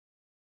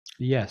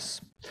 Yes.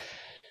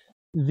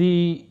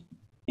 The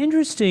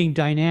interesting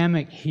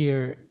dynamic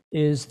here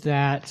is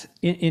that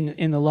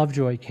in the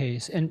Lovejoy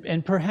case,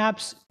 and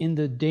perhaps in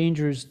the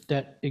dangers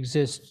that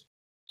exist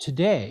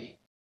today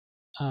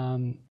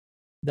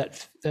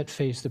that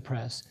face the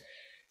press,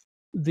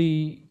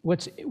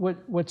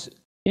 what's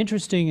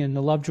interesting in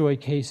the Lovejoy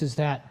case is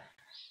that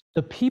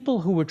the people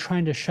who were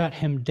trying to shut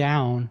him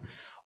down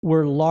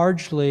were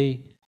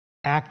largely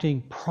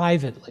acting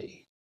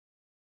privately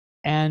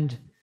and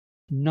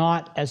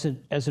not as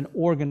an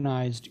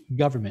organized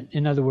government.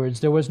 In other words,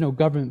 there was no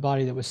government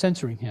body that was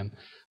censoring him.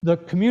 The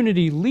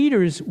community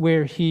leaders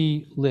where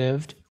he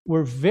lived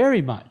were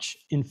very much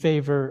in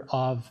favor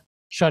of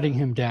shutting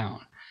him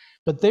down,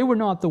 but they were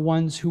not the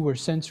ones who were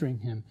censoring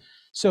him.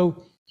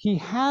 So he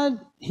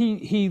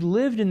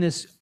lived in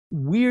this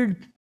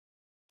weird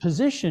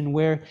position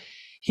where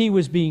he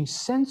was being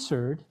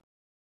censored,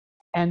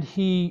 and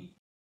he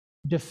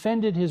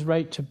defended his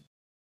right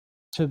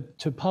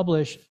to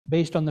publish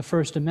based on the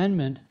First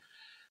Amendment.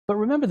 But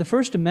remember, the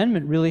First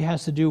Amendment really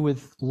has to do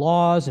with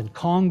laws and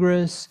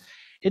Congress.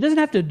 It doesn't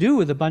have to do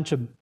with a bunch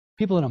of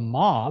people in a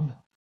mob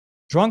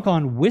drunk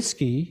on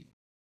whiskey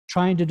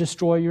trying to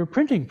destroy your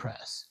printing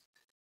press.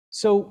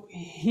 So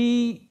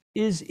he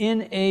is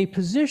in a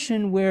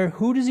position where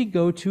who does he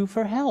go to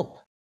for help?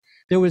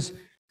 There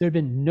had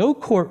been no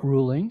court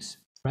rulings,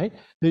 right?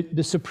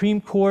 The Supreme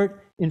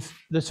Court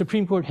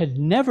had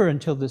never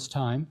until this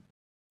time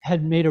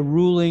had made a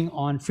ruling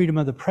on freedom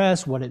of the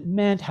press, what it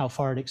meant, how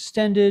far it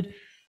extended,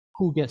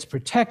 who gets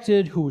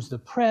protected, who is the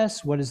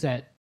press, what is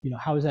that,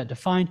 how is that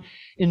defined?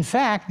 In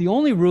fact, the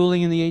only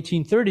ruling in the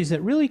 1830s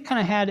that really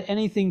kind of had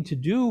anything to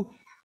do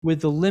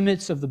with the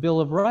limits of the Bill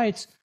of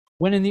Rights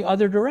went in the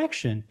other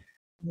direction.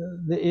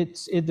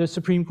 The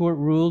Supreme Court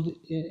ruled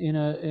in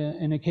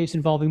a case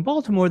involving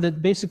Baltimore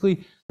that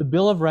basically the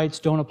Bill of Rights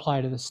don't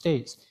apply to the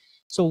states.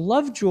 So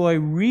Lovejoy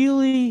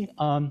really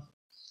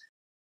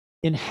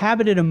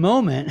inhabited a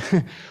moment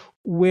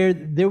where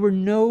there were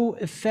no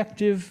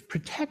effective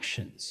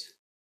protections,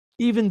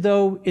 even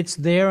though it's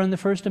there in the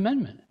First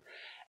Amendment.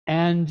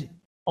 And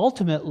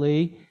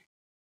ultimately,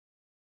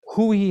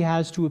 who he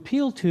has to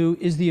appeal to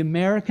is the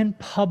American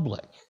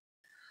public.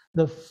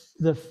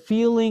 The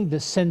feeling, the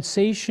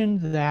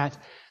sensation that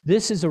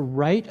this is a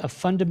right, a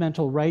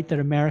fundamental right that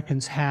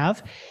Americans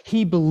have.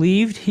 He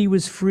believed he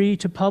was free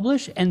to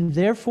publish, and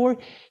therefore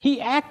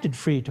he acted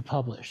free to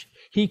publish.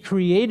 He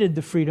created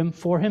the freedom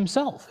for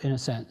himself, in a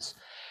sense.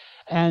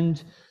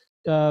 And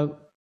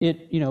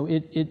it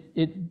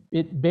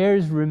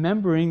bears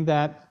remembering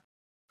that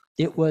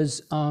it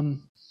was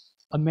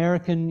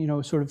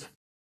American, sort of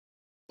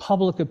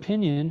public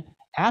opinion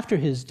after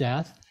his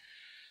death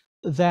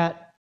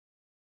that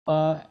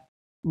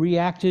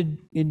reacted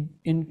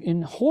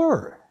in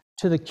horror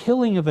to the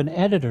killing of an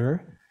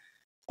editor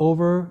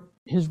over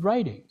his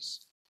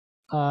writings.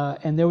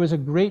 And there was a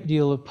great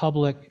deal of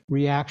public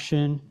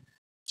reaction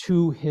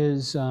to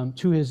his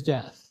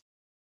death.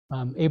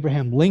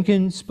 Abraham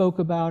Lincoln spoke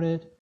about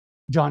it.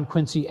 John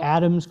Quincy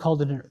Adams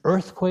called it an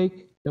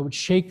earthquake that would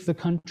shake the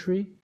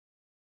country.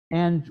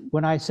 And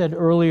when I said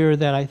earlier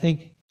that I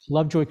think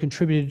Lovejoy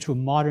contributed to a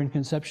modern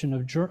conception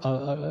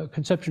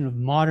of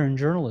modern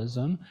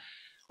journalism,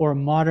 or a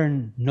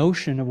modern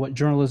notion of what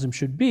journalism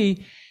should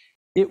be,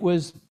 it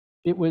was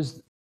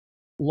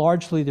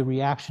largely the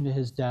reaction to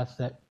his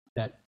death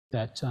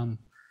that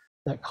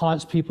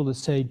caused people to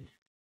say,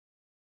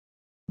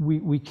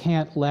 we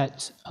can't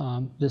let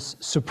this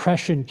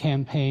suppression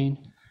campaign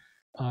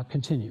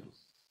continue.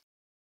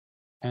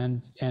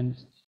 And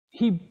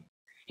he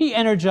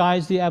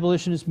energized the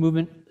abolitionist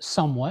movement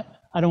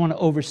somewhat. I don't want to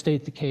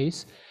overstate the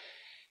case.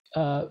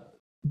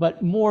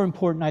 But more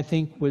important, I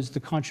think, was the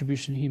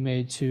contribution he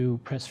made to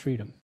press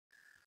freedom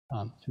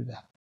through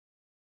that.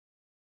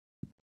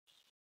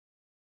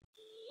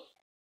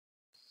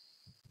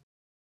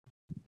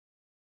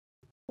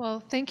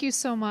 Well, thank you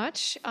so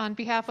much. On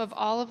behalf of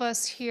all of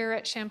us here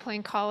at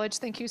Champlain College,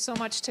 thank you so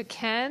much to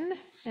Ken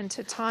and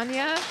to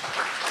Tanya.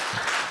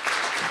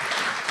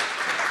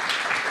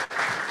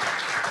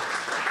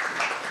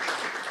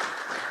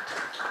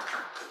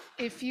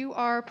 If you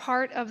are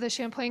part of the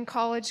Champlain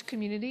College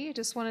community, I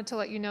just wanted to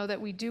let you know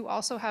that we do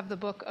also have the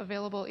book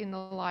available in the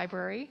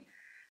library,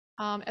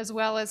 as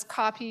well as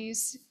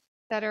copies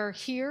that are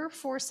here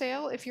for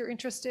sale if you're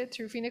interested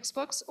through Phoenix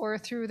Books or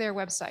through their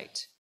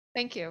website.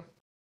 Thank you.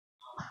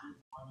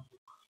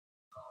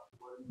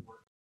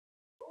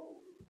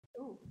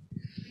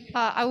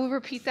 I will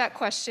repeat that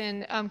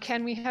question.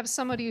 Can we have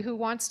somebody who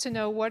wants to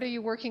know, what are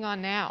you working on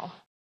now?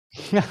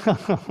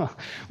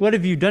 What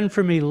have you done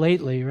for me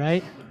lately,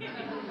 right?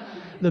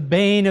 The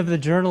bane of the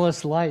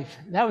journalist's life.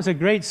 That was a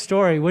great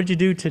story. What are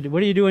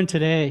you doing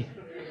today?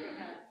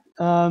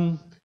 I'm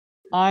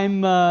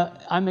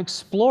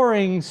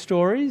exploring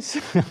stories.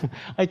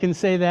 I can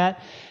say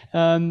that.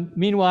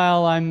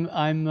 Meanwhile,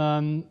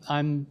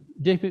 I'm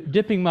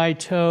dipping my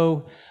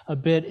toe a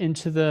bit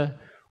into the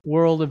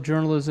world of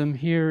journalism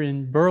here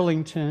in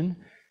Burlington,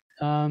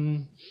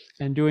 and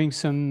doing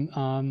some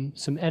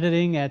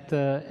editing at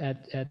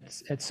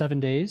 7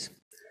 Days.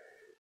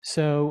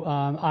 So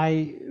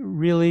I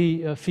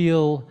really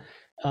feel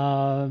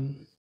that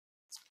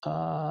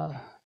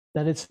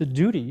it's the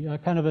duty,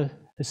 kind of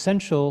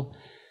essential,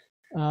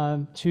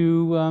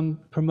 to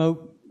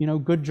promote,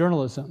 good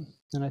journalism.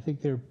 And I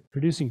think they're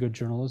producing good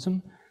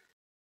journalism.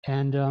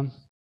 And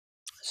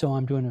so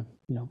I'm doing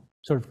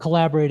sort of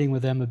collaborating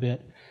with them a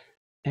bit,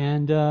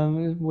 and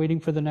waiting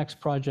for the next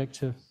project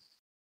to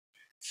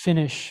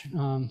finish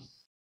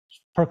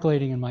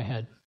percolating in my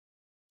head.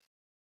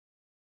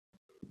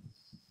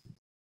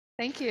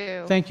 Thank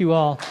you. Thank you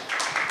all.